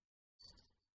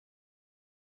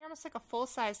 You're almost like a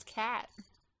full-sized cat.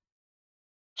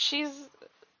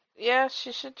 Yeah,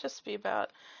 she should just be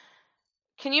about.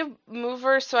 Can you move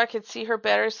her so I could see her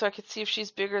better, so I could see if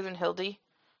she's bigger than Hildy?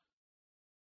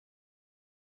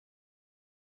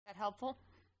 That helpful?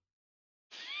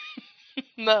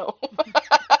 No.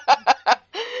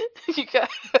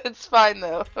 It's fine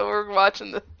though. We're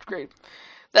watching the great.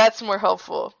 That's more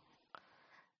helpful.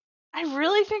 I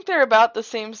really think they're about the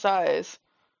same size.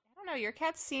 I don't know, your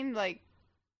cats seem like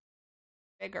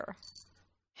bigger.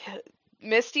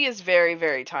 Misty is very,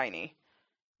 very tiny.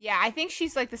 Yeah, I think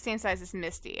she's like the same size as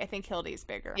Misty. I think Hildy's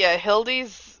bigger. Yeah,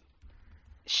 Hildy's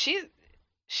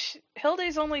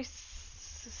Hildy's only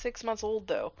 6 months old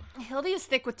though. Hildy is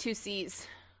thick with 2 C's.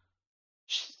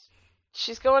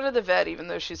 She's going to the vet even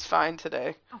though she's fine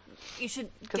today. Oh, you should.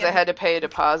 Because I had to pay a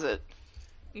deposit.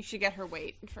 You should get her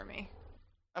weight for me.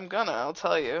 I'll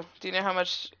tell you. Do you know how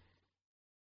much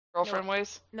girlfriend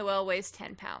weighs? Noelle weighs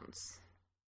 10 pounds.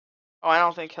 Oh, I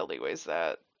don't think Hildy weighs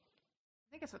that.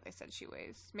 I think that's what they said she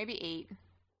weighs. Maybe 8.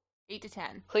 8 to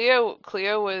 10.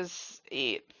 Cleo was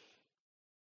 8.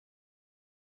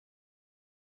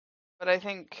 But I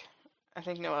think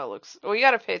Noelle looks. Well, you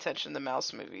gotta pay attention to the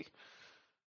Mouse movie.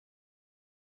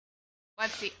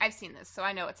 Let's see. I've seen this, so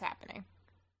I know what's happening.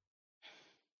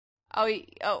 Oh,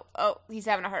 he's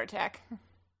having a heart attack.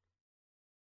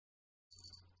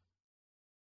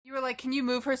 You were like, can you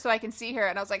move her so I can see her?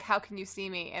 And I was like, how can you see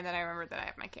me? And then I remembered that I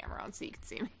have my camera on so you can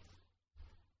see me.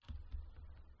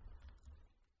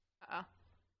 Uh-oh.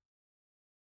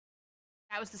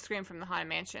 That was the scream from the Haunted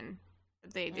Mansion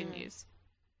that they didn't use.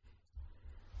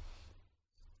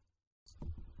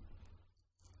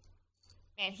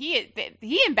 Man, he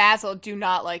and Basil do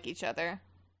not like each other.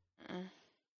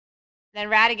 Then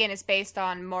Ratigan is based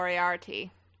on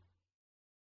Moriarty.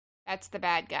 That's the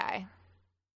bad guy.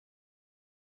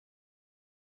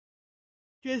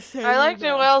 I like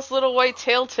Noelle's little white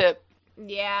tail tip.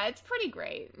 Yeah, it's pretty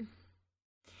great.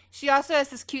 She also has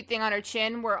this cute thing on her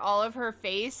chin where all of her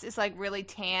face is like really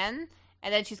tan,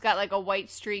 and then she's got like a white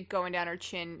streak going down her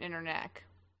chin and her neck.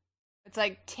 It's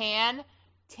like tan,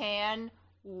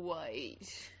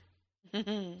 white.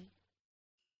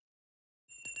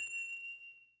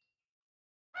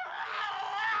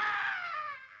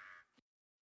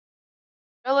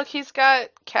 Oh, look, he's got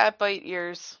cat bite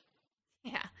ears.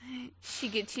 Yeah, she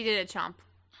did a chomp.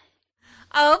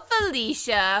 Oh,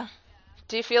 Felicia.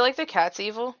 Do you feel like the cat's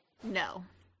evil? No.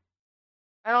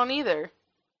 I don't either.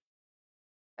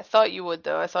 I thought you would,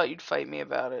 though. I thought you'd fight me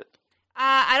about it.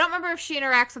 I don't remember if she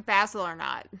interacts with Basil or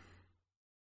not.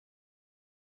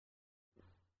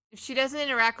 If she doesn't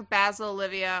interact with Basil,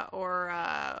 Olivia, or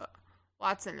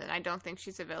Watson, then I don't think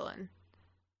she's a villain.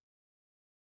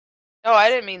 Oh, I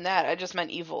didn't mean that. I just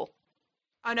meant evil.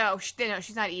 Oh, no,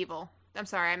 she's not evil. I'm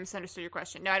sorry, I misunderstood your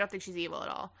question. No, I don't think she's evil at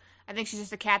all. I think she's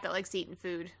just a cat that likes eating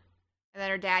food. And then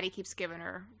her daddy keeps giving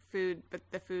her food, but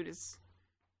the food is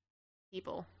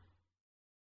people.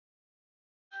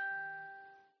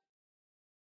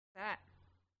 That.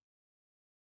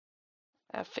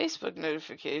 A Facebook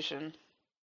notification.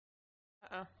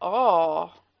 Uh-oh.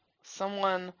 Oh,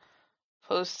 someone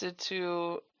posted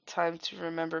to Time to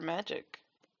Remember Magic.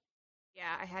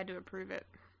 Yeah, I had to approve it.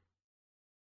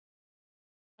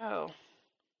 Oh.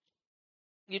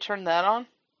 You turned that on?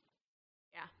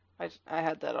 Yeah. I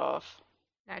had that off.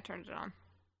 I turned it on.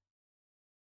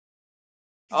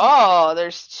 Oh,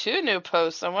 there's 2 new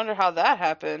posts. I wonder how that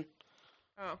happened.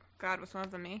 Oh, God, was one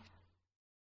of them me?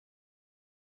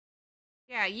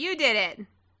 Yeah, you did it.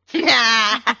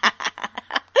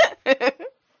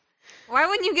 Why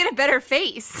wouldn't you get a better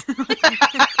face?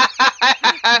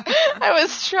 I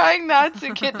was trying not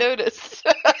to get noticed.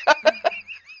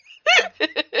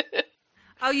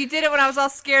 Oh, you did it when I was all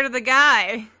scared of the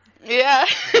guy. Yeah.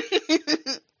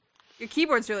 Your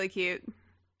keyboard's really cute.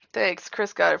 Thanks.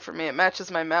 Chris got it for me. It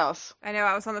matches my mouse. I know,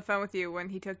 I was on the phone with you when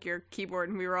he took your keyboard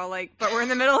and we were all like, but we're in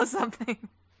the middle of something.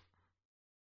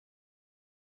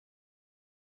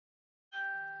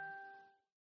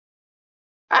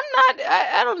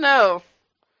 I don't know.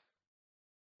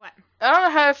 What? I don't know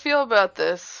how I feel about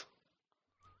this.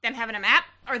 Them having a map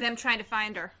or them trying to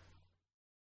find her?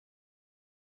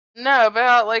 No,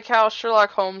 about like how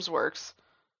Sherlock Holmes works.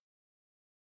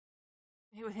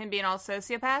 With him being all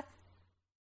sociopath?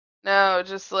 No,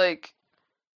 just like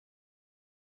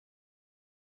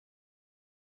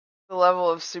the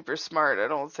level of super smart. I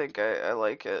don't think I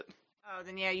like it. Oh,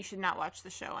 then yeah, you should not watch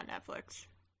the show on Netflix.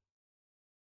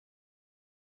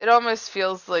 It almost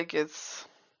feels like it's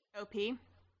OP?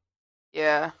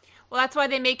 Yeah. Well, that's why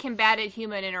they make him bad at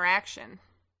human interaction.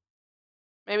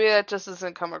 Maybe that just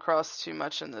doesn't come across too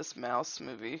much in this Mouse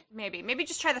movie. Maybe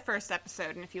just try the first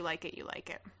episode, and if you like it, you like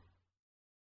it.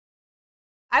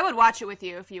 I would watch it with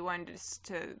you if you wanted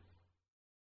to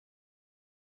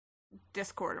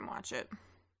Discord and watch it.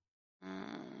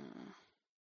 Courtney,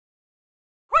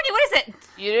 what is it?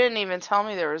 You didn't even tell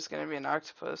me there was going to be an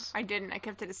octopus. I didn't. I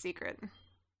kept it a secret.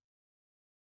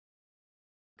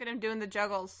 Look at him doing the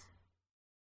juggles.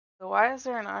 So why is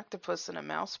there an octopus in a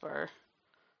mouse bar?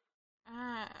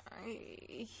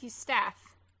 He's staff.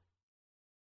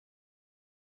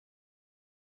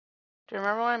 Do you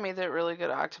remember when I made that really good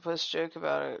octopus joke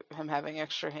about him having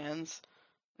extra hands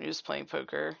when he was playing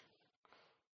poker?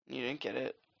 You didn't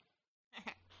get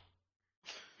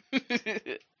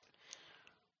it.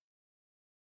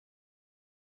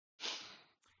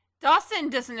 Dawson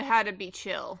doesn't know how to be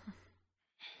chill.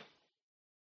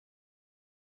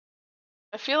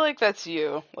 I feel like that's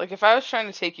you. Like, if I was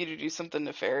trying to take you to do something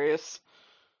nefarious.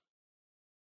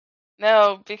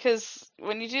 No, because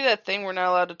when you do that thing we're not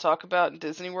allowed to talk about in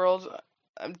Disney World,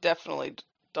 I'm definitely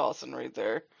Dawson right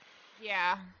there.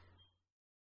 Yeah.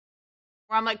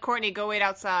 Where I'm like, Courtney, go wait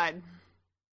outside.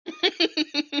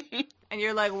 And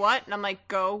you're like, what? And I'm like,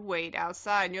 go wait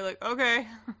outside. And you're like, okay.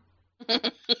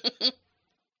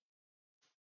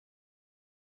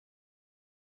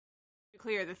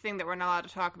 Clear, the thing that we're not allowed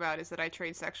to talk about is that I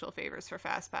trade sexual favors for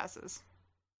fast passes.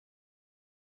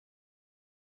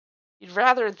 You'd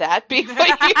rather that be what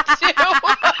you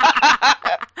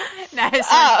do?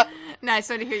 Nice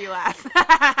one to hear you laugh.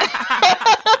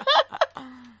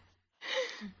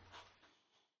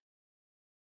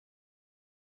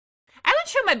 I would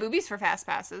show my boobies for fast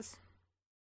passes.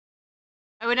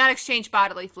 I would not exchange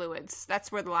bodily fluids.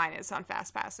 That's where the line is on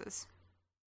fast passes.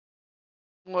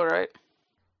 Alright.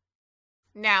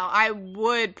 Now, I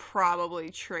would probably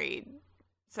trade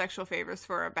sexual favors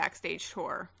for a backstage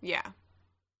tour. Yeah.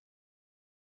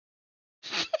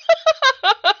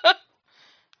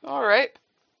 Alright.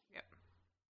 Yep.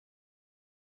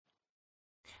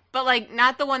 But, like,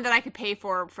 not the one that I could pay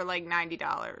for like,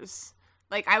 $90.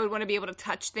 Like, I would want to be able to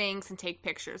touch things and take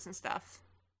pictures and stuff.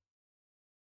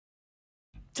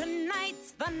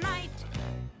 Tonight's the night.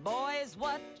 Boys,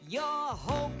 what you're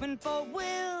hoping for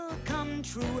will come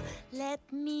true. Let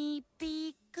me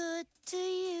be good to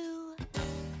you.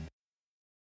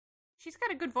 She's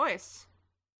got a good voice.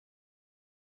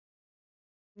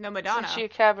 No Madonna.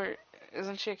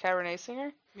 Isn't she a Cabernet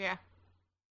singer? Yeah.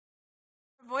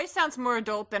 Her voice sounds more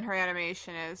adult than her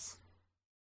animation is.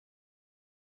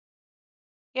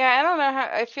 Yeah, I don't know how.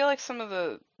 I feel like some of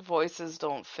the voices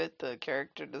don't fit the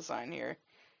character design here.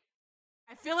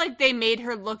 I feel like they made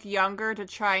her look younger to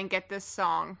try and get this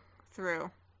song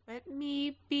through. Let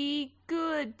me be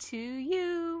good to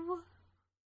you.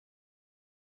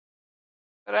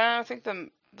 But I don't think the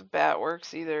bat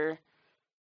works either.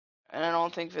 And I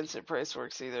don't think Vincent Price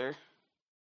works either.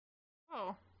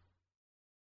 Oh.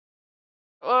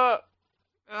 Well,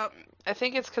 I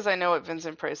think it's because I know what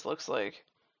Vincent Price looks like.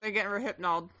 They're getting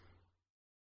rehypnoled.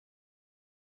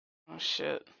 Oh,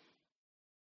 shit.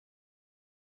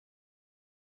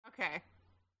 Okay.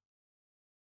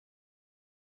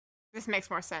 This makes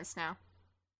more sense now.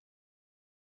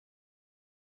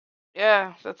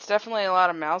 Yeah, that's definitely a lot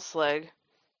of mouse leg.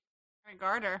 I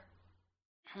guard her.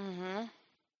 Mm-hmm.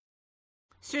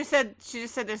 She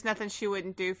just said there's nothing she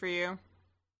wouldn't do for you.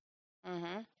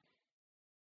 Mm-hmm.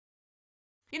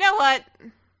 You know what?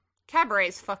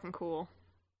 Cabaret's fucking cool.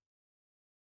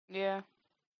 Yeah.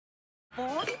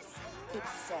 Boys,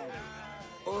 it's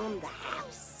own the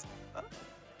house.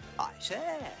 I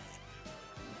say.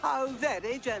 How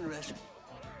very generous.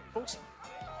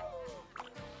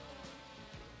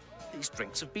 These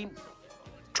drinks have been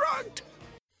drugged.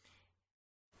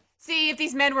 See, if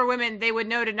these men were women, they would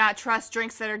know to not trust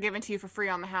drinks that are given to you for free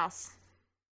on the house.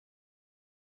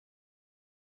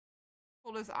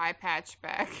 Pulled his eye patch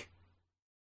back.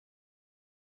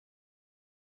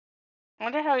 I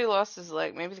wonder how he lost his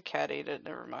leg. Maybe the cat ate it.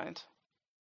 Never mind.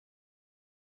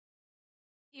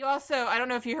 He also, I don't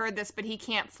know if you heard this, but he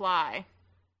can't fly.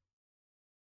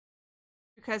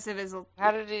 Because of his...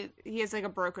 How did he... He has like a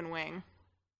broken wing.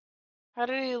 How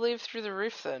did he leave through the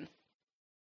roof then?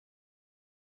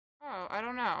 Oh, I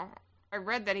don't know. I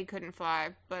read that he couldn't fly,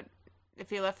 but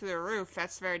if he left through the roof,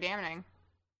 that's very damning.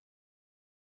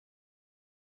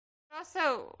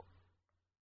 Also,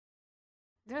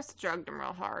 they must have drugged him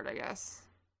real hard, I guess.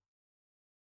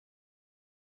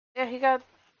 Yeah, he got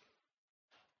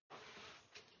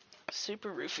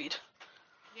super roofied.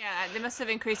 Yeah, they must have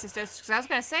increased his dose. Because I was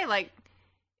going to say, like,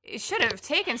 it should have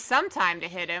taken some time to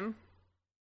hit him.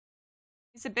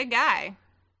 He's a big guy.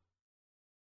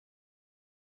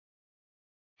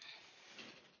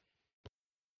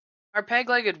 Our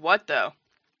peg-legged what, though?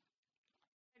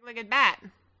 Peg-legged bat.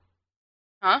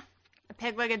 Huh? A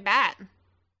peg-legged bat.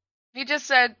 He just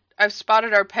said, I've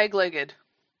spotted our peg-legged.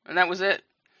 And that was it.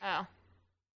 Oh.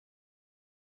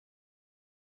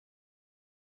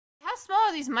 How small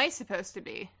are these mice supposed to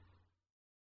be?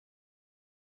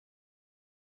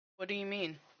 What do you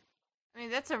mean? I mean,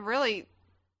 that's a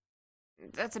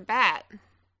bat.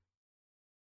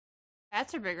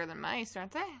 Bats are bigger than mice,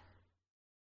 aren't they?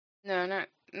 No,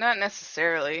 not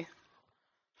necessarily.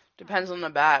 Depends on the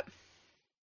bat.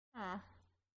 Oh.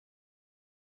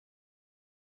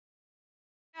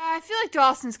 I feel like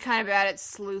Dawson's kind of bad at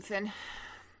sleuthing.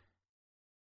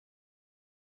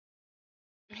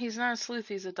 He's not a sleuth,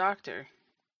 he's a doctor.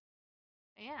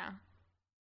 Yeah.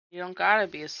 You don't gotta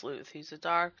be a sleuth, he's a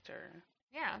doctor.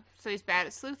 Yeah, so he's bad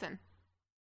at sleuthing.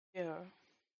 Yeah.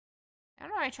 I don't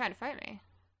know why you're trying to fight me.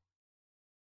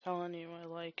 Telling you I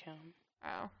like him.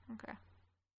 Oh, okay.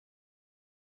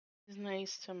 He's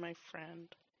nice to my friend.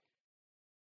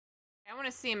 I want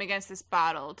to see him against this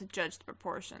bottle to judge the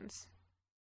proportions.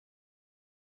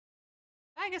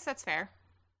 I guess that's fair.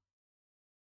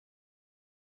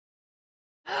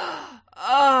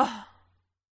 Oh.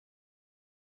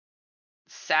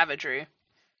 Savagery.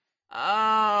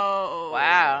 Oh.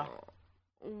 Wow.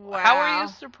 Wow. How are you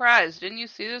surprised? Didn't you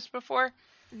see this before?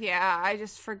 Yeah, I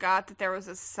just forgot that there was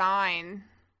a sign.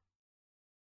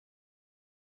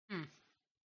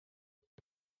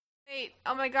 Wait,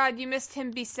 oh my god, you missed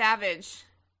him be savage.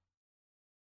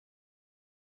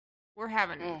 We're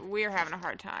having a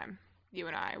hard time. You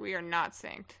and I. We are not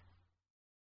synced.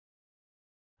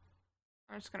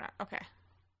 I'm just gonna... Okay.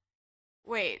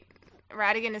 Wait.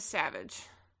 Radigan is savage.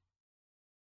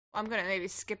 I'm gonna maybe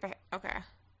skip ahead. Okay.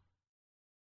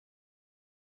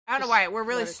 I don't know why. We're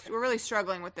really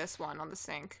struggling with this one on the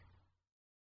sync.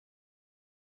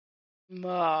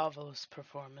 Marvelous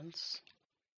performance.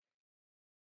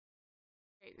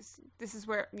 Wait, this is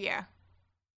where... Yeah.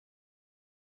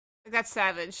 That's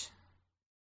savage.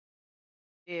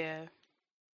 Yeah.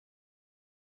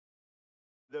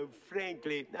 Though,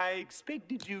 frankly, I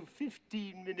expected you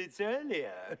 15 minutes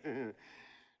earlier.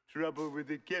 Trouble with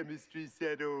the chemistry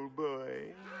set, old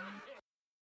boy.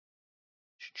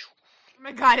 Oh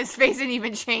my god, his face didn't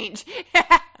even change.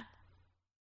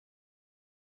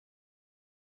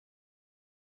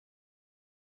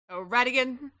 Oh,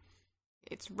 Radigan.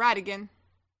 It's Radigan.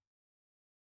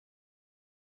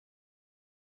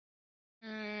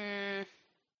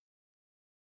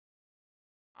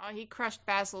 Oh, he crushed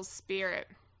Basil's spirit.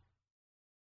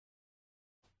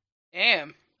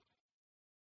 Damn.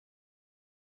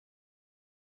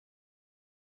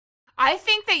 I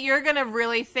think that you're gonna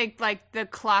really think, like, the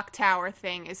clock tower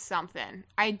thing is something.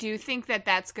 I do think that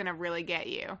that's gonna really get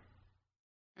you.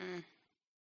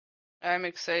 I'm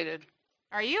excited.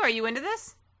 Are you? Are you into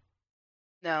this?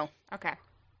 No. Okay.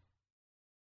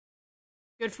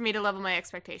 Good for me to level my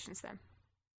expectations then.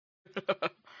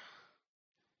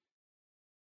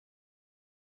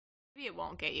 Maybe it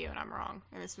won't get you and I'm wrong.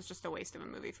 And this was just a waste of a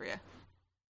movie for you.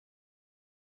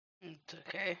 It's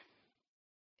okay.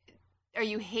 Are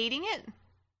you hating it?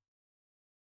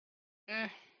 I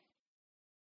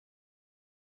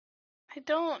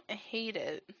don't hate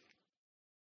it.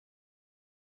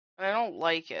 I don't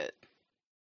like it.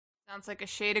 Sounds like a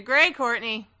shade of gray,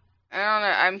 Courtney. I don't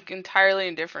know. I'm entirely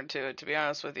indifferent to it, to be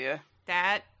honest with you.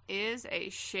 That is a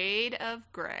shade of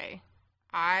gray.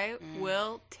 I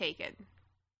will take it.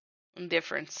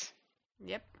 Indifference.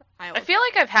 Yep. I feel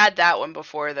like I've had that one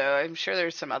before, though. I'm sure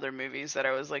there's some other movies that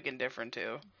I was, like, indifferent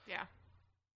to. Yeah. What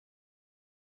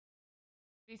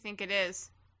do you think it is?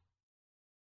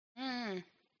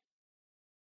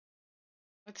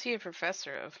 What's he a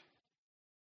professor of?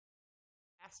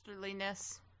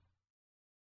 Dastardliness.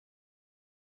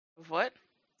 Of what?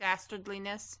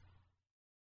 Dastardliness.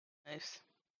 Nice.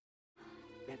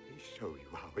 Let me show you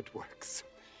how it works.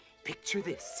 Picture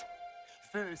this.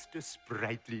 First, a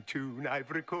sprightly tune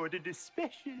I've recorded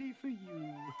especially for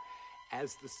you.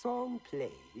 As the song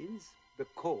plays, the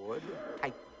chord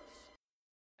tightens.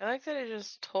 I like that I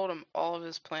just told him all of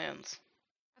his plans.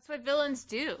 That's what villains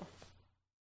do.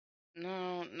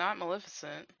 No, not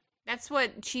Maleficent. That's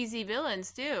what cheesy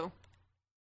villains do.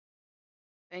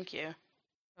 Thank you.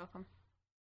 Welcome.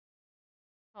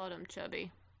 Called him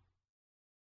Chubby.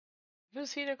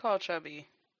 Who's he to call Chubby?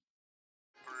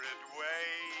 With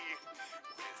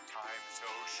time so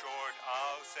short,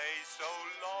 I'll say so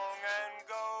long and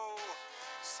go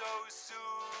so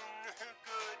soon.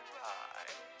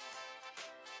 Goodbye.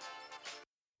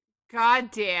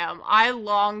 God damn, I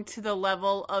long to the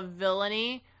level of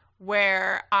villainy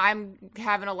where I'm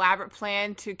have an elaborate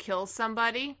plan to kill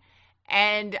somebody,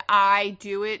 and I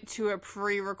do it to a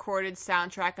pre-recorded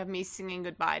soundtrack of me singing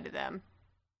goodbye to them.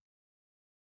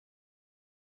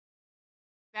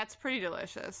 That's pretty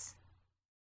delicious.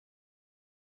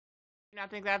 You not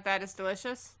think that is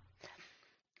delicious?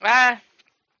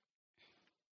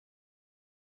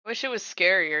 Wish it was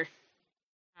scarier.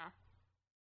 Oh.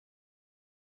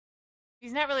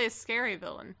 He's not really a scary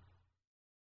villain.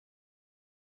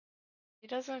 He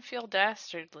doesn't feel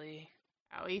dastardly.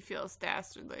 Oh, he feels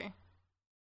dastardly.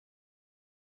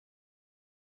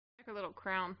 Like a little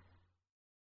crown.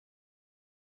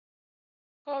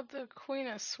 Called the Queen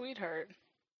of Sweetheart.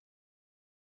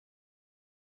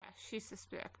 Yeah, she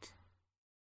suspect.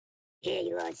 Here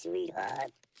you are,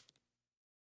 sweetheart.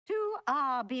 To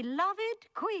our beloved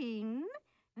queen,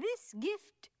 this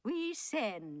gift we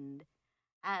send,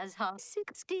 as her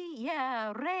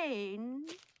 60-year reign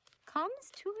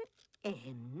comes to an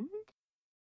end.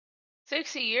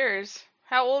 60 years?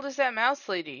 How old is that mouse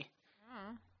lady?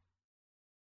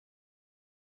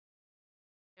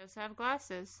 He does have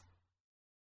glasses.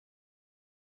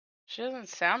 She doesn't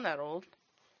sound that old.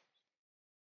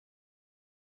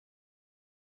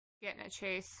 Getting a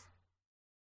chase.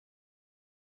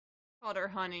 Called her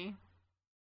honey.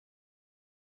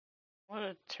 What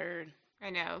a turd.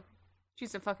 I know.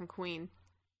 She's a fucking queen.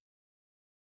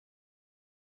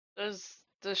 Does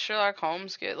Sherlock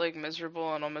Holmes get, like,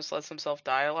 miserable and almost lets himself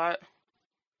die a lot?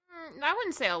 I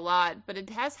wouldn't say a lot, but it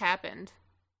has happened.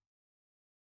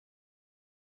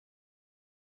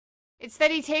 It's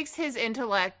that he takes his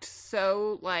intellect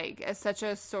so, like, as such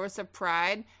a source of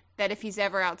pride that if he's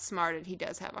ever outsmarted, he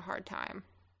does have a hard time.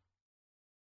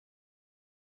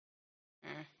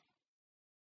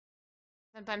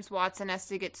 Sometimes Watson has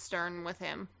to get stern with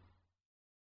him.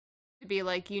 To be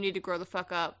like, you need to grow the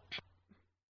fuck up.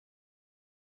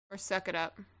 Or suck it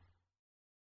up.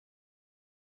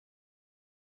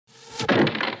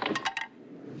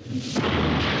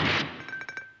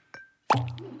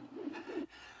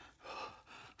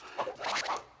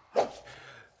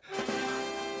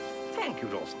 Thank you,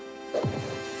 Dawson.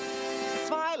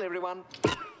 Smile, everyone.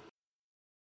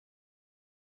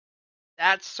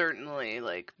 That's certainly,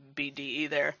 like, BDE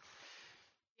there.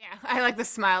 Yeah, I like the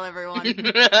smile, everyone.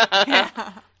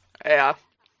 Yeah. Yeah.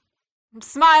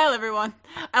 Smile, everyone.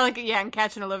 I like it, yeah, and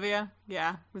Catching Olivia.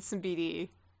 Yeah, with some BDE.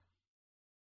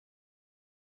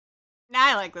 Nah,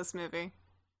 I like this movie.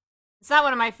 It's not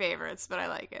one of my favorites, but I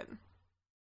like it.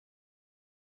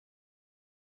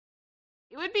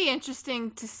 It would be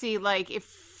interesting to see, like,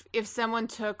 if someone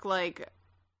took, like,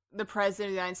 the president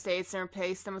of the United States and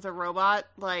replaced them with a robot,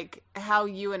 like, how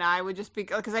you and I would just be,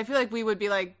 because I feel like we would be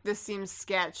like, this seems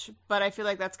sketch, but I feel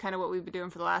like that's kind of what we've been doing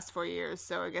for the last 4 years,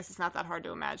 so I guess it's not that hard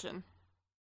to imagine.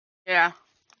 Yeah,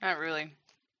 not really.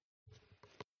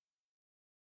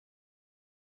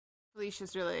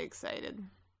 Felicia's really excited.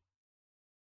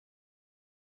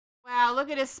 Wow, look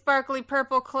at his sparkly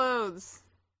purple clothes.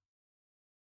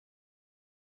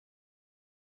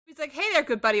 He's like, hey there,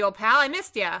 good buddy, old pal, I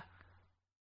missed ya.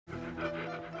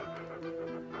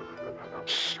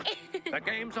 The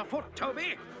game's afoot,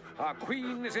 Toby. Our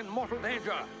queen is in mortal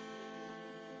danger.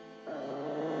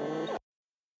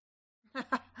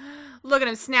 Look at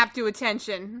him snap to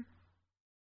attention.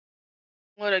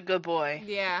 What a good boy.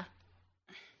 Yeah.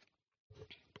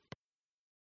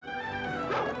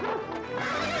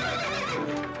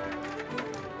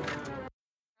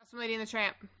 Awesome Lady and the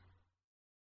Tramp.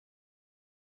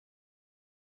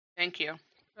 Thank you.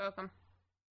 You're welcome.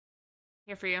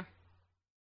 Here for you.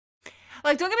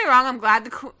 Like, don't get me wrong, I'm glad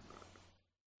don't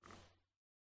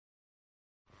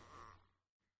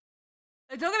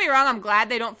get me wrong, I'm glad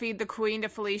they don't feed the queen to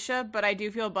Felicia, but I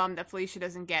do feel bummed that Felicia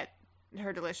doesn't get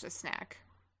her delicious snack.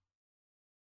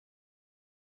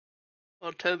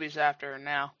 Well, Toby's after her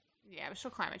now. Yeah, but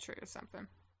she'll climb a tree or something.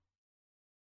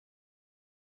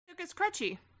 Look, it's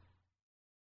Crutchy.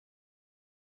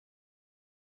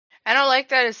 I don't like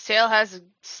that his tail has a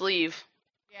sleeve.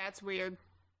 Yeah, it's weird.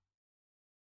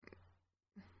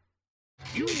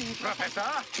 You, Professor!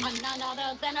 I'm none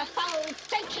other than a foul,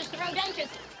 vicious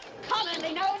rodentist,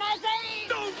 commonly known as a...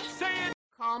 Don't say it!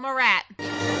 Call him a rat.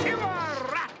 You're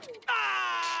a rat!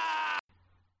 Ah!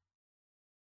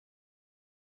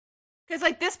 Because,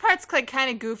 like, this part's, like,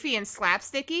 kind of goofy and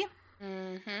slapsticky.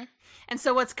 Mm-hmm. And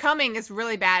so what's coming is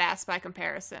really badass by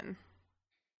comparison.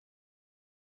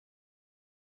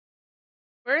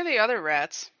 Where are the other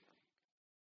rats?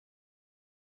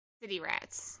 City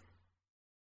rats.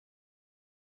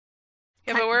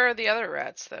 Yeah, but where are the other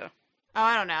rats, though? Oh,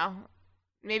 I don't know.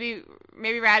 Maybe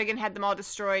Radigan had them all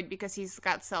destroyed because he's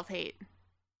got self-hate.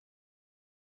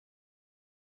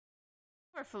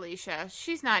 Poor Felicia.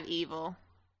 She's not evil.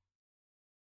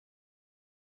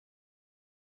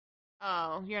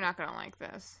 Oh, you're not gonna like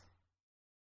this.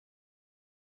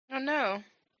 Oh, no.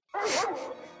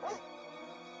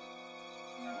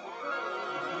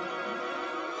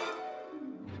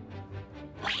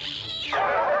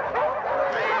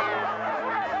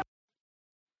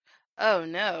 Oh,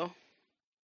 no.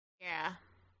 Yeah.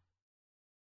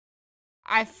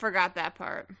 I forgot that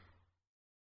part.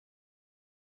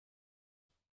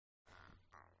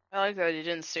 I like that he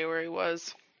didn't say where he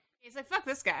was. He's like, fuck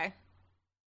this guy.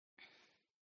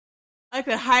 I like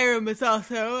that Hiram is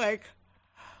also, like,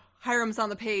 Hiram's on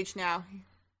the page now.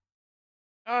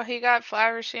 Oh, he got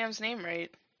Flowersham's name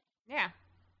right. Yeah.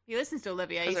 He listens to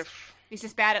Olivia. Those He's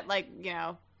just bad at, like, you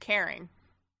know, caring.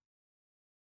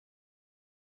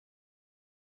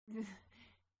 Look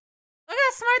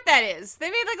how smart that is. They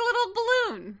made, like, a little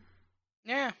balloon.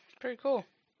 Yeah, it's pretty cool.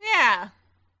 Yeah.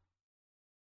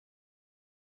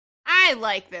 I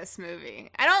like this movie.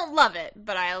 I don't love it,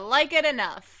 but I like it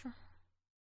enough.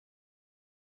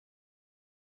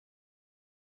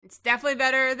 It's definitely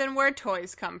better than where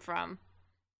toys come from.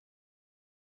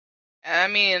 I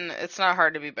mean, it's not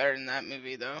hard to be better than that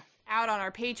movie, though. Out on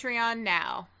our Patreon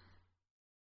now.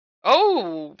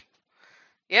 Oh!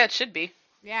 Yeah, it should be.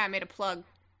 Yeah, I made a plug.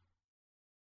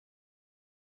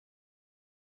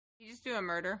 You just do a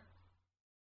murder.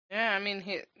 Yeah, I mean,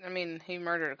 he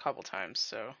murdered a couple times,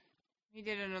 so. He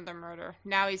did another murder.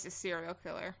 Now he's a serial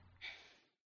killer.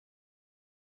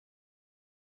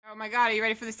 Oh my god, are you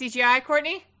ready for the CGI,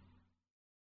 Courtney?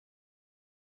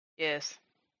 Yes.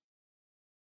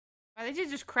 Oh, they did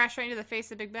just crash right into the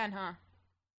face of Big Ben, huh?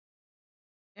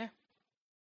 Yeah.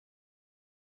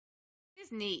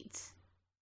 It's neat.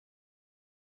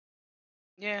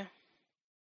 Yeah.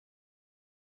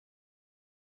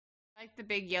 I like the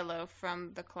big yellow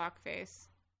from the clock face.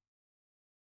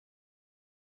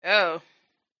 Oh.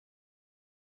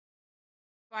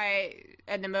 Why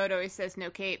Edna Mode always says no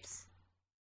capes.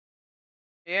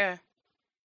 Yeah.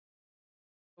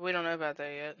 We don't know about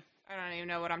that yet. I don't even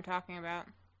know what I'm talking about.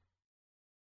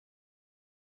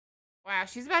 Wow,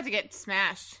 she's about to get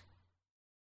smashed.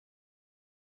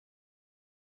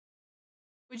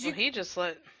 Would you? Well, he just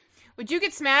let. Would you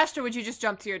get smashed or would you just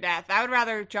jump to your death? I would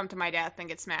rather jump to my death than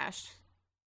get smashed.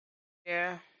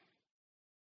 Yeah.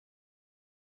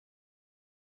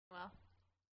 Well.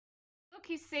 Look,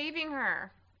 he's saving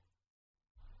her.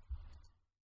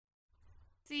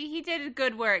 See, he did it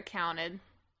good where it counted.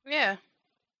 Yeah.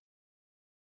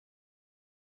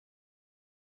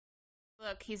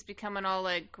 Look, he's becoming all,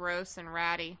 like, gross and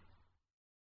ratty.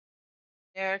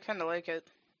 Yeah, I kind of like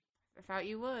it. I thought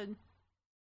you would.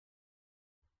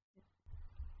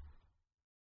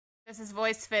 Does his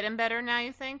voice fit him better now,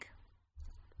 you think?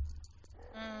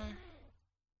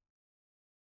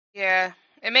 Yeah.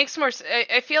 It makes more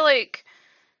I feel like...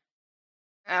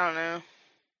 I don't know.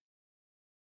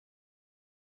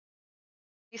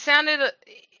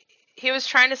 He was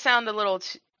trying to sound a little,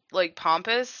 like,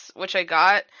 pompous, which I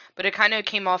got, but it kind of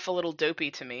came off a little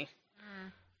dopey to me.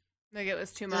 Like it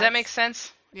was too much. Does that make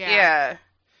sense? Yeah. Yeah.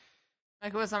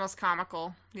 Like it was almost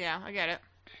comical. Yeah, I get it.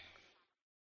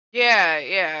 Yeah,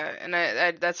 yeah, and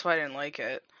I that's why I didn't like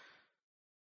it.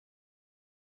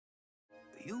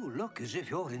 You look as if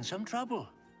you're in some trouble.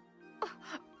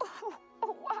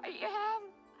 Oh,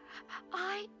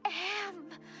 I am.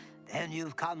 Then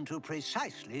you've come to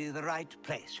precisely the right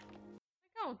place.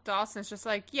 Oh, Dawson's just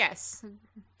like, yes,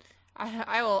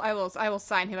 I will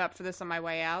sign him up for this on my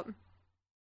way out.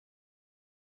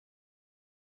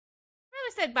 I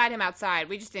always said bite him outside.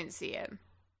 We just didn't see it.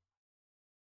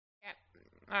 Yep.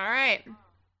 All right.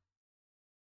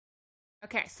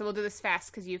 Okay, so we'll do this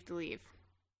fast because you have to leave.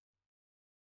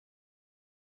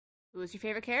 Who was your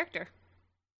favorite character?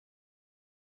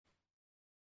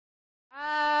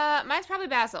 Mine's probably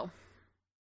Basil.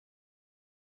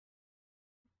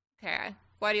 Okay.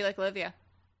 Why do you like Olivia?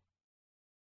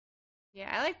 Yeah,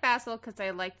 I like Basil because I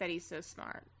like that he's so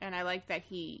smart, and I like that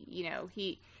he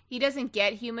doesn't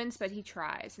get humans, but he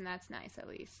tries, and that's nice at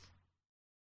least.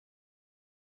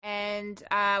 And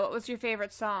what was your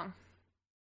favorite song?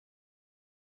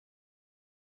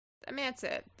 I mean, that's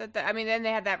it. I mean, then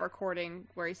they had that recording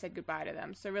where he said goodbye to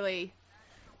them. So really,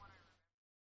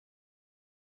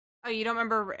 oh, you don't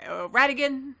remember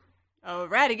Radigan? Oh,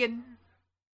 Radigan.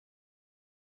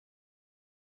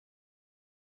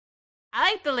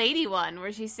 I like the lady one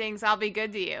where she sings "I'll Be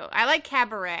Good to You." I like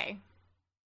Cabaret.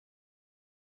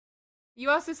 You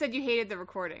also said you hated the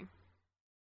recording.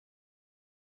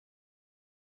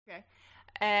 Okay.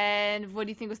 And what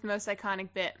do you think was the most iconic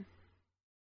bit?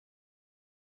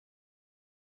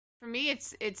 For me,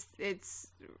 it's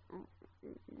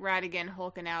Radigan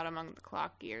hulking out among the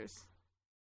clock gears,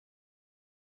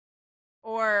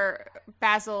 or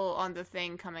Basil on the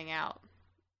thing coming out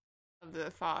of the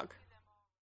fog.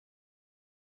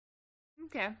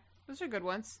 Okay, those are good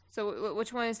ones. So,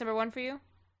 which one is number one for you?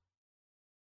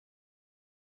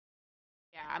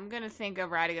 Yeah, I'm gonna think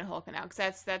of Radigan hulking out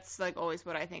because that's like always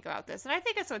what I think about this, and I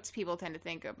think that's what people tend to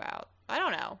think about. I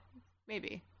don't know,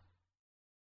 maybe.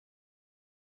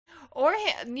 Or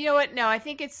you know what? No, I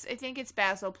think it's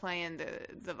Basil playing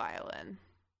the violin.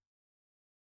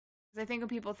 'Cause I think when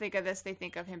people think of this, they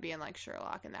think of him being like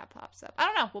Sherlock, and that pops up. I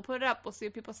don't know. We'll put it up. We'll see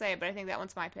what people say, but I think that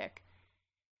one's my pick.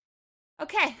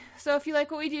 Okay, so if you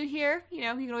like what we do here, you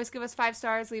can always give us 5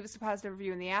 stars, leave us a positive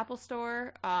review in the Apple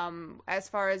Store. As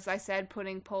far as I said,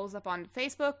 putting polls up on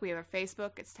Facebook, we have a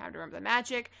Facebook, it's Time to Remember the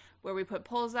Magic, where we put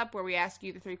polls up, where we ask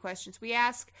you the 3 questions we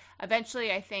ask.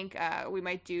 Eventually, I think we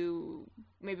might do,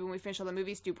 maybe when we finish all the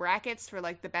movies, do brackets for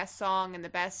like the best song and the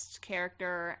best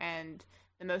character and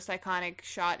the most iconic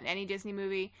shot in any Disney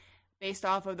movie, based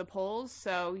off of the polls.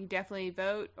 So you definitely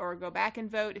vote or go back and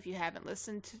vote if you've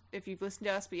listened to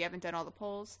us but you haven't done all the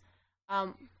polls.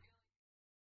 Um,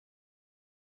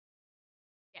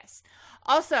 yes.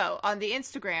 Also on the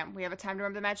Instagram, we have a Time to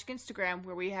Remember the Magic Instagram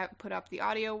where we have put up the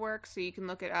audio work, so you can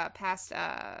look at past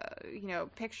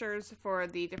pictures for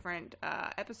the different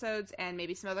episodes and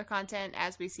maybe some other content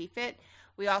as we see fit.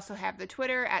 We also have the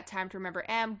Twitter at Time to Remember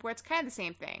M, where it's kind of the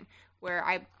same thing, where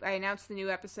I announce the new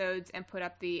episodes and put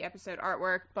up the episode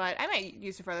artwork, but I might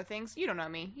use it for other things. You don't know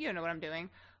me. You don't know what I'm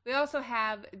doing. We also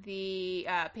have the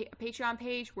Patreon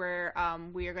page where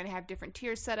we are going to have different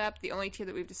tiers set up. The only tier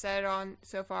that we've decided on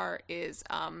so far is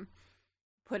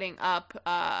putting up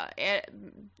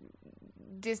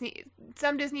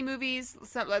some Disney movies,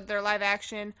 some they're live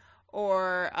action,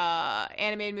 or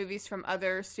animated movies from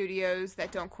other studios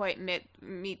that don't quite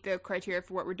meet the criteria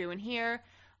for what we're doing here.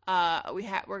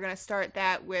 We're gonna start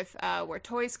that with where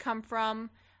toys come from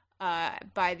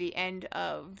by the end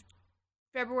of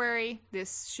February.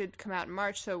 This should come out in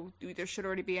March, so there should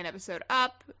already be an episode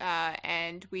up,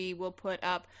 and we will put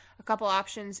up a couple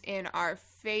options in our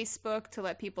Facebook to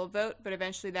let people vote, but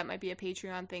eventually that might be a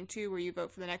Patreon thing too, where you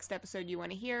vote for the next episode you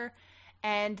want to hear,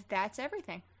 and that's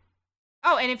everything.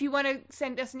 Oh, and if you want to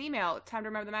send us an email,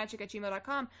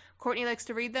 time-to-remember-the-magic@gmail.com. Courtney likes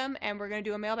to read them, and we're going to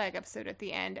do a mailbag episode at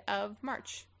the end of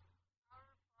March.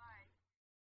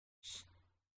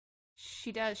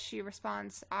 She does. She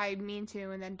responds, I mean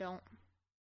to, and then don't.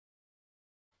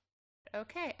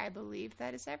 Okay, I believe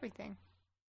that is everything.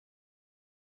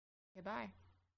 Goodbye.